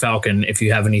 Black Falcon if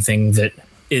you have anything that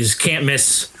is can't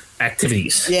miss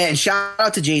activities. Yeah, and shout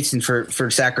out to Jason for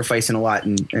sacrificing a lot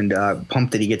and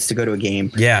pumped that he gets to go to a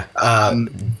game. Yeah.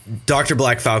 Dr.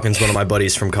 Black Falcon's one of my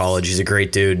buddies from college. He's a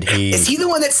great dude. Is he the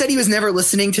one that said he was never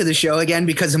listening to the show again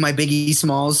because of my Biggie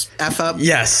Smalls F up?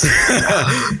 Yes.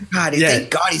 God, thank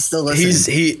God he's still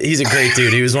listening. He's a great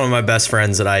dude. He was one of my best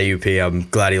friends at IUP. I'm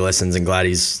glad he listens and glad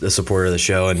he's a supporter of the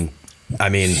show. And I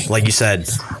mean, like you said,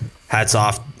 hats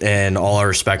off and all our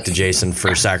respect to Jason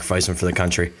for sacrificing for the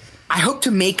country. I hope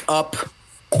to make up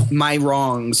my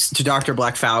wrongs to Dr.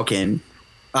 Black Falcon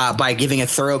by giving a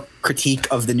thorough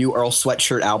critique of the new Earl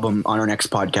Sweatshirt album on our next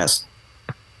podcast.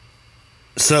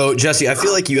 So, Jesse, I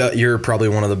feel like you're probably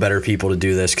one of the better people to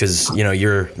do this because, you know,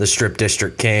 you're the strip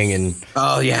district king. And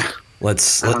oh, yeah.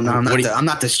 I'm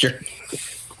not the strip.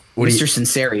 Mr.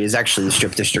 Sinceri is actually the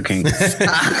strip district king.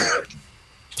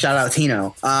 Shout out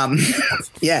Tino.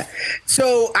 Yeah.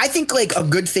 So I think like a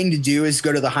good thing to do is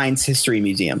go to the Heinz History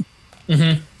Museum.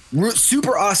 Mm-hmm.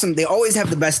 Super awesome. They always have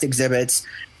the best exhibits.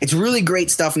 It's really great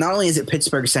stuff. Not only is it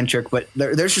Pittsburgh centric, but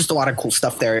there's just a lot of cool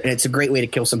stuff there. And it's a great way to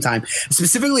kill some time,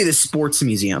 specifically the sports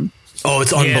museum. Oh,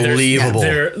 it's unbelievable.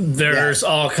 There's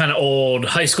all kind of old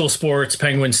high school sports,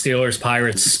 Penguins, Steelers,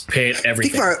 Pirates, Pitt,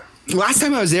 everything. Last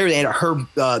time I was there, they had Herb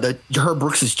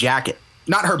Brooks' jacket.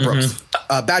 Not Herb Brooks,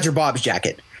 Badger Bob's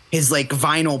jacket. His like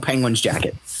vinyl Penguins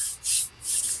jacket.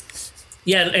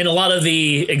 Yeah, and a lot of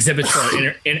the exhibits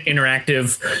are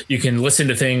interactive. You can listen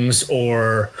to things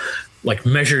or like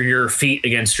measure your feet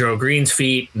against Joe Green's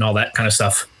feet and all that kind of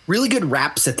stuff. Really good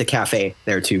wraps at the cafe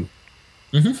there too.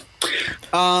 Mm-hmm.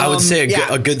 I would say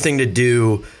a good thing to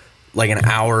do like an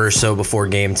hour or so before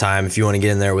game time. If you want to get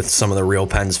in there with some of the real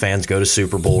Pens fans, go to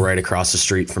Super Bowl right across the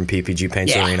street from PPG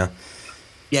Paints Arena.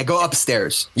 Yeah, go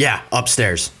upstairs. Yeah,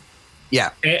 upstairs. Yeah.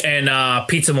 And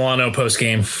Pizza Milano post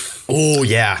game. Oh,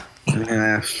 yeah.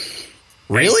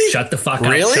 Really? Hey, shut the fuck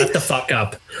up. Really? Shut the fuck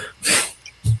up.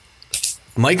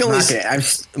 I'm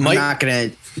not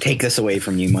going to take this away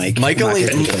from you, Mike. Mike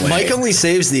only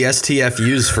saves the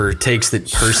STFUs for takes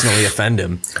that personally offend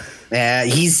him. Yeah,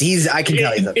 he's. I can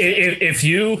tell you.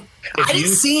 I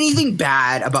didn't see anything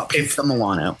bad about Pizza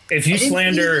Milano. If you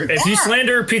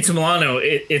slander Pizza Milano,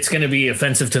 it's going to be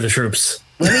offensive to the troops.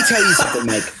 Let me tell you something,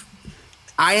 Mike.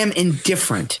 I am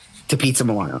indifferent to Pizza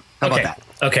Milano. How about that?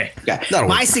 Okay.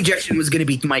 My suggestion was going to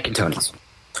be Mike and Tony's.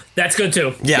 That's good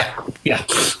too. Yeah.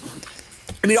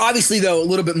 I mean, obviously, though, a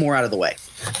little bit more out of the way.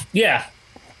 Yeah.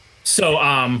 So,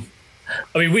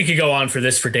 I mean, we could go on for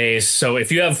this for days. So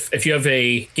if you have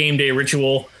a game day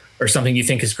ritual or something you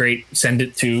think is great, send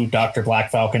it to Dr.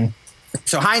 Black Falcon.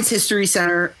 So Heinz History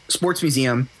Center, Sports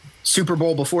Museum, Super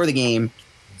Bowl before the game,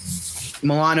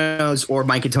 Milano's or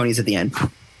Mike and Tony's at the end.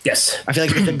 Yes. I feel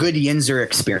like it's a good Yinzer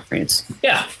experience.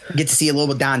 Yeah. Get to see a little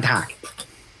bit downtown.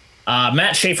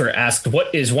 Matt Schaefer asked,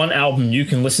 what is one album you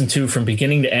can listen to from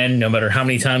beginning to end, no matter how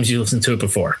many times you listen to it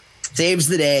before? Saves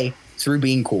the day through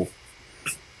being cool.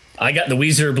 I got the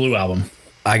Weezer Blue album.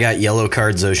 I got Yellow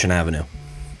Card's Ocean Avenue.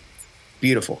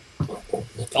 Beautiful.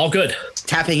 All good.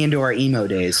 Tapping into our emo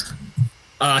days.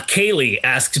 Kaylee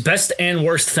asks, best and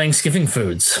worst Thanksgiving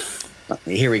foods.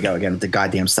 Here we go again with the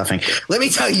goddamn stuffing. Let me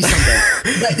tell you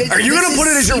something. Are you going to put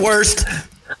it as your worst? No,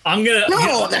 I'm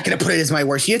not going to put it as my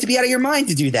worst. You have to be out of your mind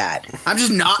to do that. I'm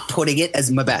just not putting it as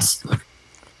my best.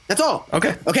 That's all.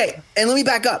 Okay. And let me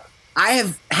back up. I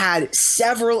have had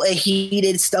several a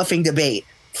heated stuffing debate.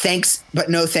 Thanks, but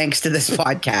no thanks to this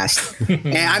podcast.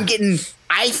 And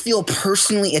I feel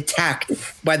personally attacked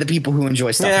by the people who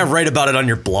enjoy stuffing. Yeah, write about it on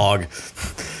your blog.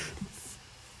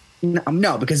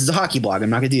 No, because it's a hockey blog. I'm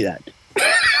not going to do that.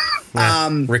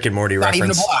 Rick and Morty not reference.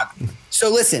 Even a blog. So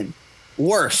listen,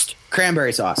 worst,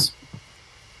 cranberry sauce.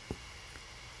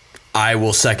 I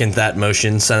will second that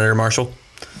motion, Senator Marshall.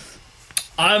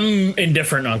 I'm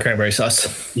indifferent on cranberry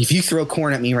sauce. If you throw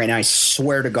corn at me right now, I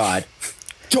swear to God,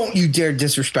 don't you dare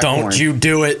disrespect corn. Don't you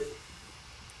do it.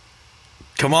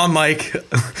 Come on, Mike.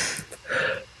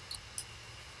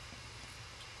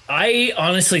 I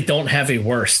honestly don't have a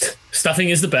worst. Stuffing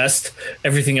is the best.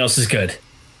 Everything else is good.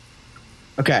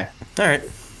 Okay. All right.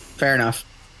 Fair enough.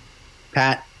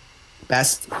 Pat,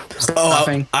 best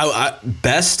stuffing?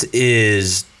 Best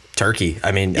is turkey.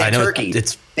 I mean, yeah, I know turkey.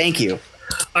 it's. Thank you.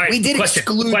 All right, we did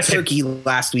exclude turkey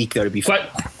last week, though, to be fair.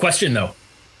 Question, though.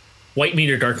 White meat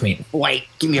or dark meat? White.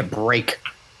 Give me a break.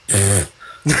 Get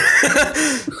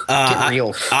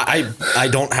real. I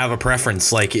don't have a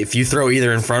preference. Like, if you throw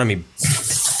either in front of me,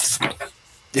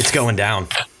 it's going down.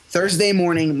 Thursday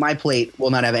morning, my plate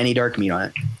will not have any dark meat on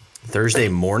it. Thursday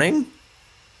morning?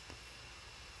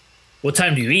 What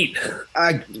time do you eat?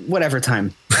 Whatever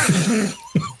time.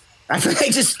 I feel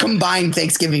like just combined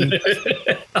Thanksgiving.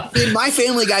 In my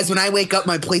family, guys, when I wake up,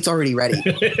 my plate's already ready.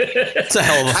 It's a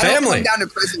hell of a family.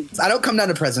 I don't come down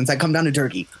to presents. I come down to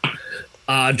turkey.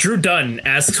 Drew Dunn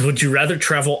asks, would you rather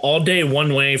travel all day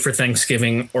one way for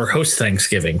Thanksgiving or host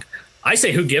Thanksgiving? I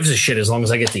say who gives a shit as long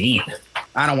as I get to eat.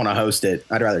 I don't want to host it.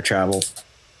 I'd rather travel.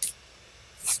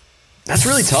 That's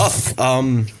really tough.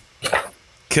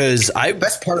 Because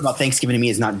best part about Thanksgiving to me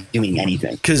is not doing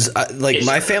anything. Because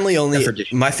my family only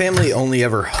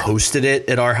ever hosted it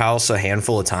at our house a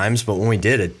handful of times, but when we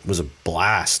did, it was a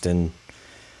blast. And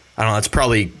I don't know, it's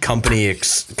probably company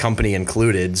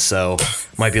included, so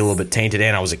might be a little bit tainted.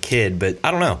 And I was a kid, but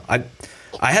I don't know.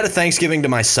 I had a Thanksgiving to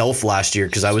myself last year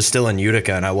because I was still in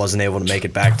Utica and I wasn't able to make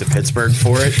it back to Pittsburgh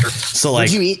for it. So what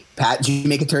did you eat, Pat? Did you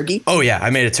make a turkey? Oh yeah, I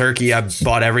made a turkey. I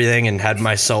bought everything and had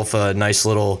myself a nice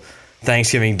little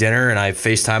Thanksgiving dinner, and I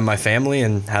FaceTimed my family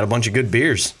and had a bunch of good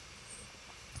beers.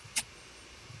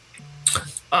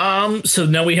 So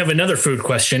now we have another food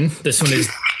question. This one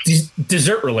is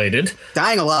dessert related.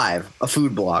 Dying Alive, a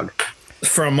food blog.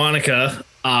 From Monica,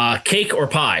 cake or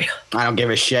pie? I don't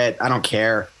give a shit. I don't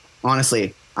care.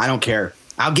 Honestly, I don't care.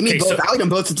 I'll give me both. I'll eat them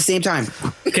both at the same time.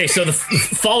 Okay, so the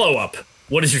follow-up.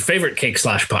 What is your favorite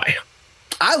cake/pie?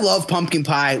 I love pumpkin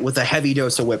pie with a heavy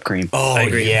dose of whipped cream. Oh, I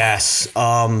agree. Yes.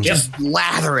 Just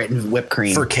lather it in whipped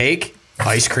cream. For cake,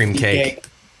 ice cream cake.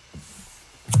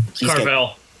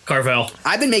 Carvel.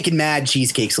 I've been making mad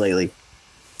cheesecakes lately.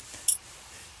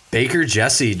 Baker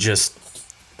Jesse just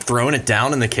throwing it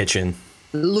down in the kitchen.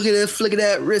 Look at that flick of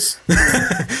that wrist.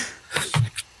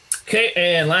 Okay,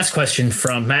 and last question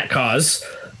from Matt Cause.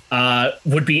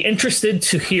 Would be interested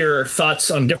to hear thoughts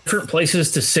on different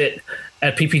places to sit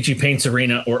at PPG Paints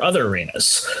Arena or other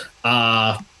arenas.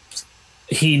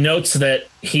 He notes that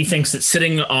he thinks that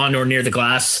sitting on or near the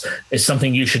glass is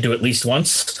something you should do at least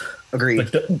once. Agreed.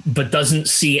 But doesn't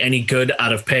see any good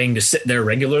out of paying to sit there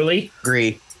regularly.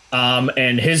 Agreed.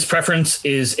 And his preference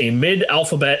is a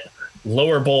mid-alphabet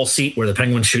lower bowl seat where the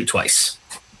Penguins shoot twice.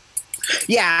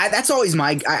 Yeah, that's always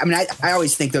I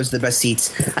always think those are the best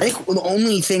seats. I think the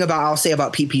only thing I'll say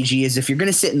about PPG is if you're going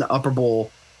to sit in the upper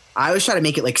bowl, I always try to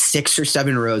make it like 6 or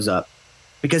 7 rows up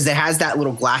because it has that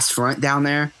little glass front down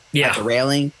there at the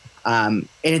railing. And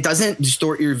it doesn't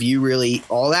distort your view really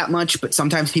all that much, but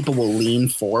sometimes people will lean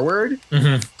forward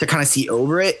to kind of see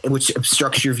over it, which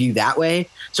obstructs your view that way.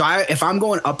 So if I'm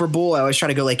going upper bowl, I always try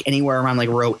to go like anywhere around like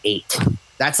row 8.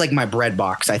 That's like my bread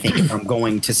box, I think, if I'm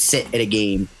going to sit at a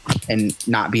game and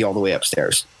not be all the way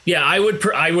upstairs. Yeah, I would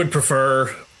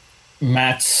prefer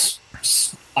Matt's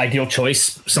ideal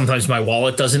choice. Sometimes my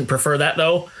wallet doesn't prefer that,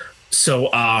 though. So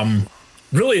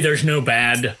really, there's no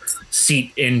bad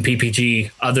seat in PPG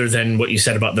other than what you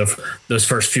said about those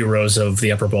first few rows of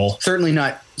the upper bowl. Certainly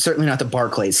not the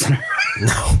Barclays Center.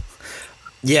 No.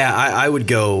 Yeah, I would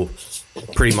go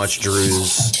pretty much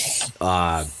Drew's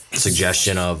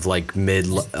suggestion of like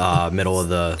middle of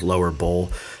the lower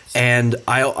bowl. And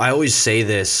I always say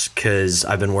this because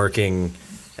I've been working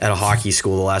at a hockey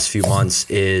school the last few months,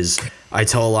 is I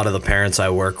tell a lot of the parents I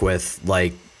work with,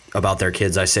 like, about their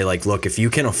kids, I say, like, look, if you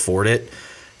can afford it,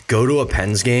 go to a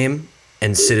Pens game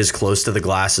and sit as close to the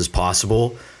glass as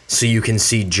possible so you can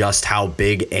see just how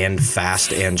big and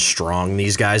fast and strong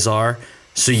these guys are,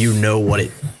 so you know what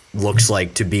it looks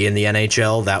like to be in the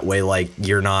NHL. That way, like,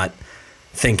 you're not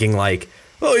thinking like,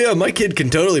 oh yeah, my kid can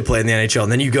totally play in the NHL,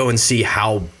 and then you go and see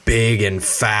how big and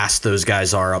fast those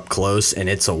guys are up close, and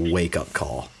it's a wake-up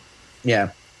call.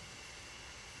 Yeah.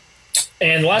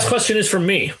 And the last question is from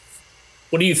me.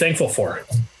 What are you thankful for?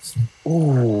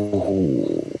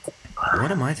 Ooh.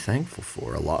 What am I thankful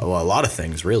for? A lot of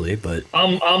things, really, but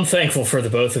I'm thankful for the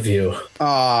both of you.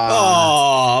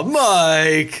 Oh,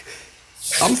 Mike.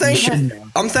 I'm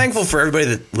thankful for everybody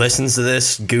that listens to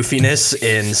this goofiness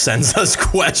and sends us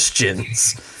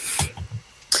questions.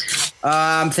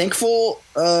 I'm thankful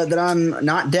that I'm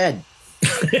not dead.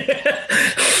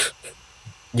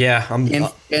 Yeah,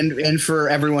 and for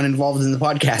everyone involved in the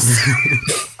podcast.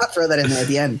 I'll throw that in there at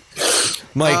the end.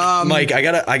 Mike, I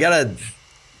gotta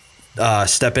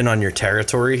step in on your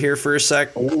territory here for a sec.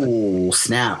 Oh,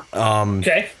 snap.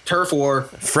 Okay. Turf war.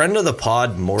 Friend of the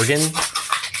pod, Morgan,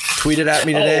 tweeted at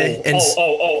me today.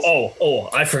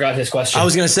 I forgot his question. I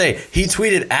was going to say, he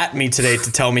tweeted at me today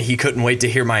to tell me he couldn't wait to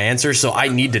hear my answer, so I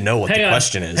need to know what the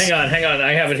question is. Hang on.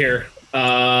 I have it here.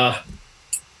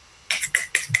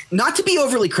 Not to be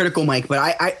overly critical, Mike,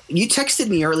 but you texted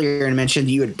me earlier and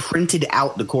mentioned you had printed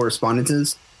out the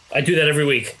correspondences. I do that every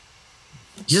week.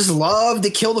 You just love to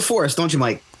kill the forest, don't you,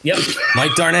 Mike? Yep.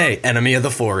 Mike Darnay, enemy of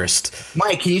the forest.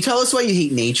 Mike, can you tell us why you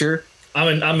hate nature?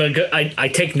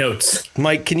 I take notes.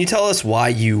 Mike, can you tell us why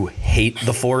you hate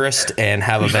the forest and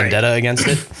have a vendetta against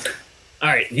it? All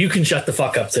right, you can shut the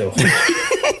fuck up too.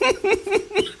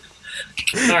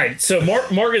 All right, so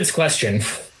Morgan's question.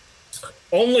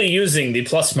 Only using the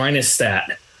plus-minus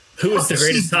stat, who is the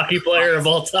greatest hockey player of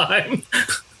all time?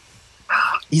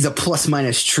 He's a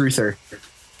plus-minus truther.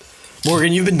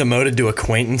 Morgan, you've been demoted to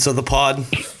acquaintance of the pod.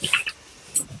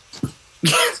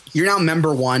 You're now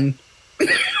member one.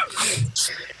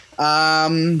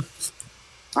 I'm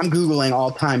Googling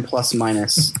all-time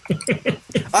plus-minus.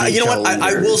 You know what?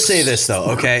 I will say this,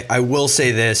 though, okay? I will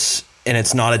say this, and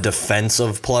it's not a defense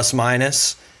of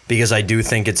plus-minus, because I do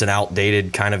think it's an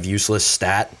outdated, kind of useless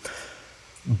stat.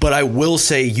 But I will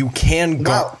say you can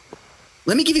go. Wow.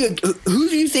 Let me give you who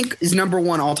do you think is number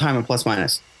one all-time in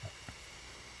plus-minus?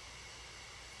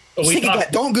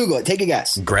 Don't Google it. Take a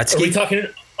guess. Gretzky? Are we talking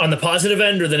on the positive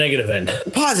end or the negative end?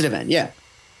 The positive end, yeah.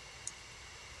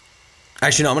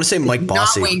 Actually, no, I'm going to say Mike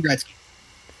Bossy. Not Wayne Gretzky.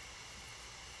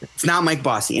 It's not Mike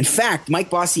Bossy. In fact, Mike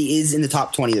Bossy is in the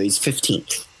top 20, though. He's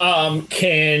 15th.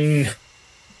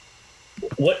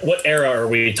 What era are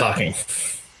we talking?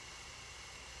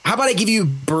 How about I give you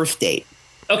birth date?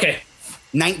 Okay.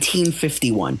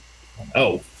 1951.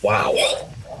 Oh, wow.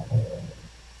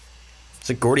 Is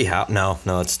it Gordie Howe? No,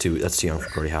 that's too young for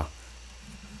Gordie Howe.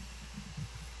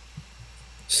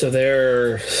 So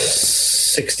they're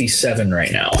 67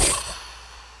 right now.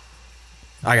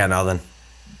 I got nothing.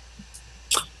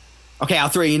 Okay, I'll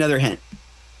throw you another hint.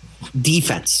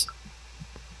 Defense.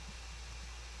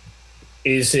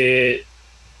 Is it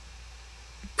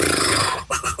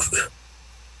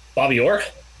Bobby Orr?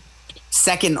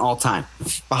 Second all time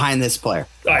behind this player.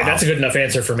 All right, that's a good enough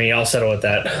answer for me. I'll settle with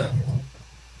that.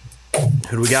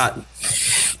 Who do we got?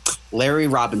 Larry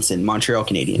Robinson, Montreal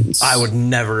Canadiens. I would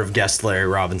never have guessed Larry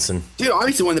Robinson. Dude,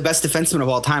 obviously one of the best defensemen of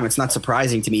all time. It's not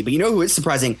surprising to me. But you know who is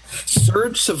surprising?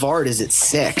 Serge Savard is at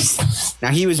 6.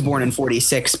 Now, he was born in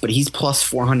 46, but he's plus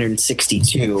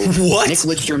 462. What? Nick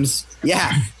Lidstrom's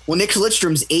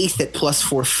 8th at plus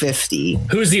 450.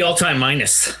 Who's the all-time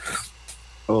minus?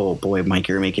 Oh, boy, Mike,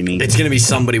 you're making me. It's going to be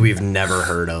somebody we've never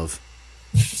heard of.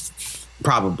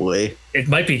 Probably. It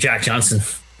might be Jack Johnson.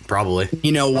 Probably.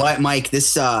 You know what, Mike?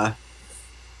 This,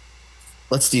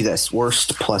 let's do this.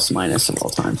 Worst plus minus of all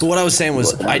time. But what I was saying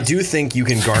was, I do think you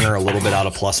can garner a little bit out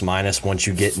of plus minus once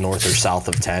you get north or south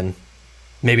of 10.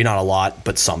 Maybe not a lot,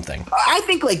 but something. I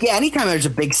think, anytime there's a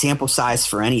big sample size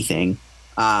for anything,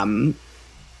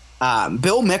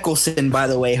 Bill Mickelson, by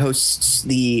the way, hosts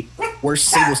the worst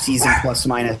single season plus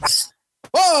minus.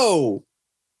 Whoa!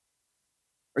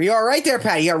 Are you all right there,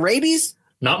 Pat? You got rabies?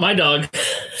 Not my dog.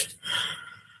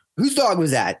 Whose dog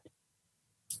was that?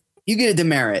 You get a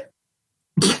demerit.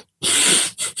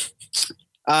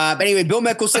 But anyway, Bill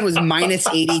Mickelson was minus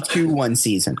 82 one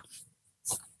season.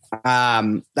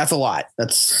 That's a lot.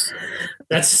 That's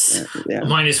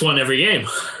minus one every game.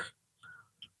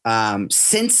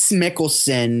 Since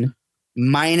Mickelson,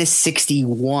 minus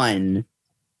 61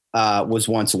 was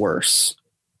once worse.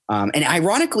 And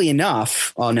ironically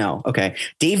enough,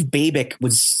 Dave Babick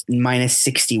was minus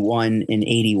 61 in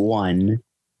 81.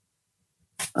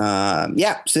 So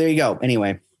there you go.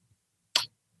 Anyway,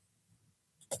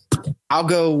 I'll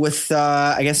go with,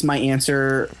 I guess my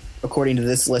answer, according to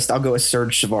this list, I'll go with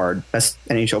Serge Savard, best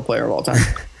NHL player of all time.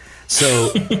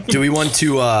 So do we want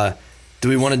to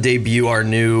debut our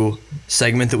new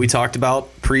segment that we talked about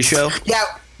pre-show? Yeah,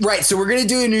 right. So we're going to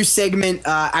do a new segment.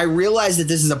 I realize that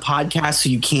this is a podcast, so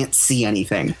you can't see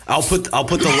anything. I'll put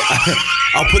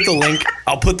the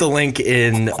link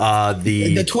in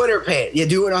the Twitter page. Yeah,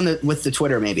 do it with the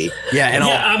Twitter maybe. Yeah, and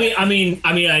I mean,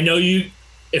 I know you.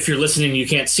 If you're listening, you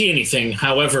can't see anything.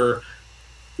 However,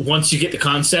 once you get the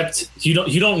concept, you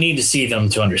don't need to see them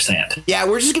to understand. Yeah,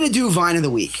 we're just gonna do Vine of the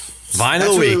Week. That's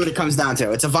really what it comes down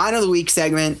to. It's a Vine of the Week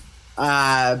segment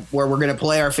where we're gonna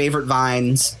play our favorite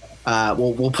vines.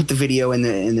 We'll put the video in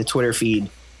the Twitter feed.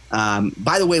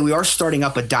 By the way, we are starting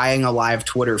up a Dying Alive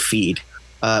Twitter feed.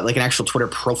 Like an actual Twitter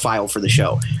profile for the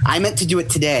show. I meant to do it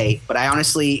today, but I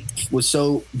honestly was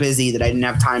so busy that I didn't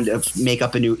have time to make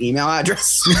up a new email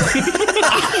address.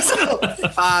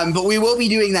 But we will be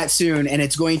doing that soon, and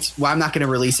it's going to. Well, I'm not going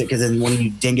to release it because then one of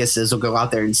you dinguses will go out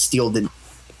there and steal the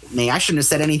name. I shouldn't have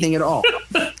said anything at all.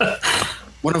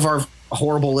 One of our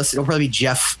horrible listeners, it'll probably be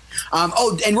Jeff.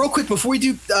 And real quick before we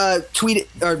do tweet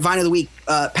or Vine of the Week,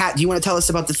 Pat, do you want to tell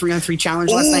us about the 3-on-3 challenge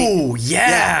last night? Oh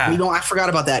yeah. I forgot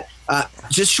about that.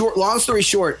 Long story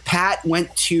short, Pat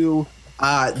went to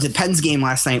the Pens game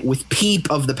last night with Peep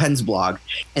of the Pens blog.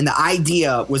 And the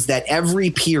idea was that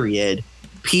every period,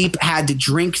 Peep had to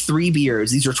drink 3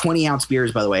 beers. These are 20-ounce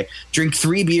beers, by the way. Drink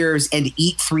 3 beers and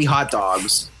eat 3 hot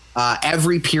dogs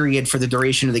every period for the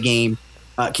duration of the game.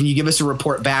 Can you give us a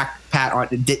report back,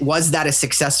 Pat? Was that a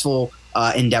successful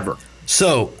endeavor?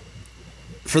 So,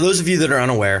 for those of you that are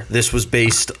unaware, this was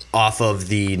based off of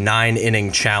the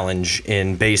 9-inning challenge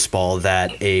in baseball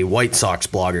that a White Sox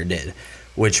blogger did,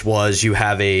 which was you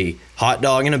have a hot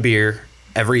dog and a beer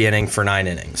every inning for 9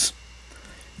 innings.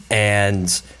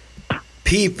 And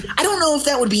Peep... I don't know if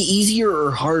that would be easier or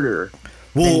harder.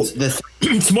 Well,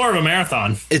 it's more of a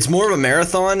marathon. It's more of a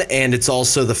marathon, and it's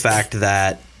also the fact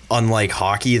that, unlike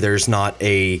hockey, there's not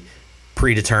a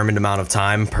predetermined amount of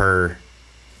time per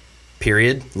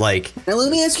period. Like, now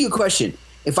let me ask you a question.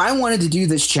 If I wanted to do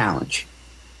this challenge,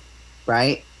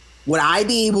 right, would I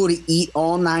be able to eat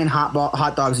all 9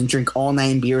 hot dogs and drink all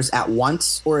 9 beers at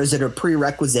once, or is it a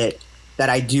prerequisite that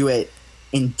I do it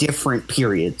in different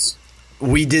periods?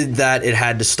 We did that. It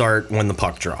had to start when the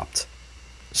puck dropped.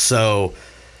 So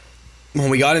when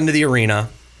we got into the arena,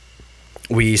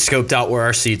 we scoped out where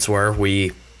our seats were.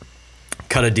 We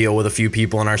cut a deal with a few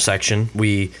people in our section.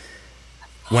 We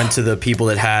went to the people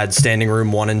that had standing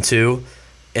room 1 and 2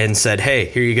 and said, hey,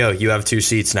 here you go. You have 2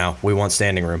 seats now. We want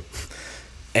standing room.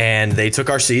 And they took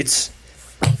our seats,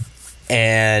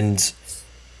 and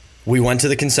we went to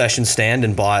the concession stand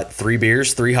and bought 3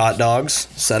 beers, 3 hot dogs,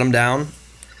 set them down,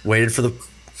 waited for the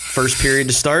first period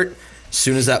to start. As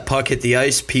soon as that puck hit the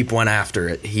ice, Peep went after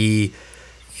it.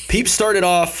 Peep started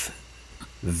off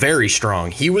very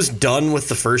strong. He was done with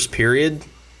the first period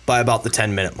by about the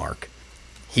 10-minute mark.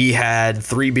 He had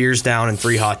 3 beers down and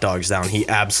 3 hot dogs down. He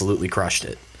absolutely crushed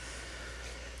it.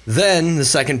 Then the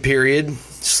second period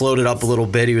slowed it up a little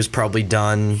bit. He was probably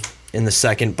done in the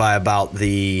second by about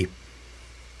the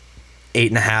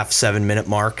 8.5, 7-minute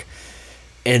mark.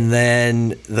 And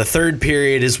then the third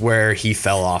period is where he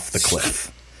fell off the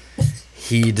cliff.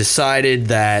 He decided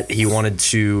that he wanted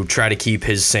to try to keep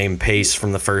his same pace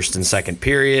from the first and second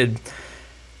period,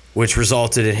 which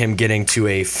resulted in him getting to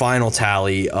a final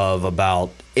tally of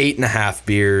about 8.5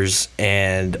 beers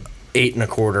and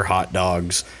 8.25 hot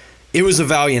dogs. It was a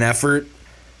valiant effort.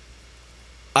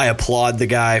 I applaud the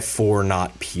guy for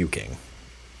not puking.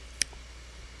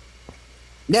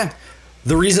 Yeah.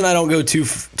 The reason I don't go too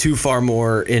far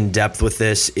more in depth with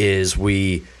this is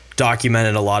we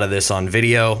documented a lot of this on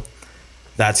video.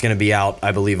 That's going to be out,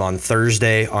 I believe, on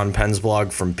Thursday on Penn's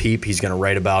blog from Peep. He's going to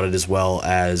write about it as well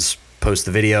as post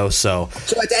the video. So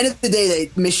at the end of the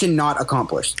day, mission not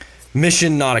accomplished.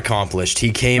 Mission not accomplished.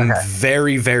 He came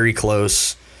very, very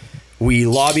close. we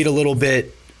lobbied a little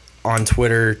bit on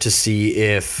Twitter to see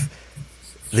if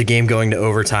the game going to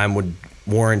overtime would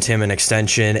warrant him an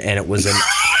extension, and it was an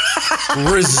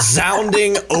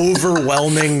resounding,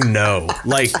 overwhelming no.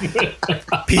 Like, I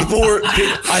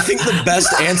think the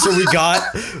best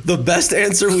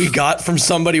answer we got from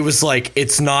somebody was like,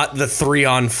 it's not the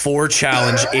 3-on-4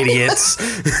 challenge, idiots.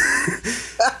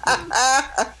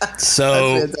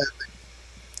 So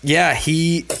yeah,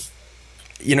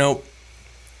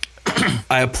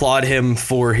 I applaud him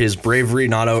for his bravery.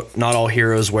 Not all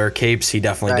heroes wear capes. He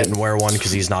definitely didn't wear one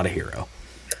because he's not a hero.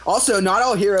 Also, Not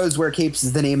All Heroes Wear Capes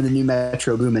is the name of the new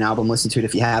Metro Boomin album. Listen to it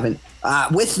if you haven't.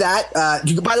 With that, by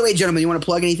the way, gentlemen, you want to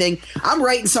plug anything? I'm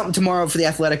writing something tomorrow for The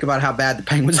Athletic about how bad the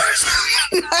Penguins are.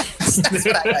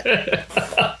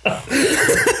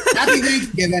 Happy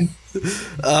Thanksgiving.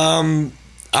 I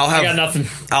got nothing.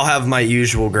 I'll have my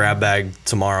usual grab bag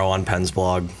tomorrow on Penn's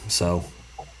blog. So.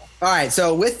 All right.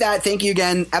 So with that, thank you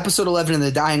again. Episode 11 of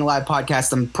the Dying Alive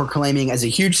podcast, I'm proclaiming as a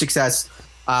huge success.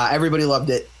 Everybody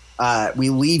loved it. We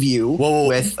leave you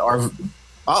with our.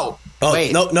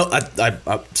 Wait. No.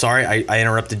 I'm sorry. I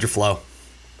interrupted your flow.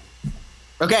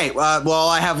 Okay. Well, all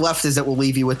I have left is that we'll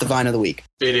leave you with the Vine of the Week.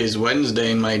 It is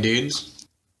Wednesday, my dudes.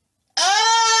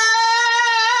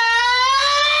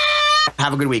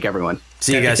 Have a good week, everyone.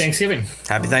 See you guys. Happy Thanksgiving.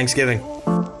 Happy Thanksgiving.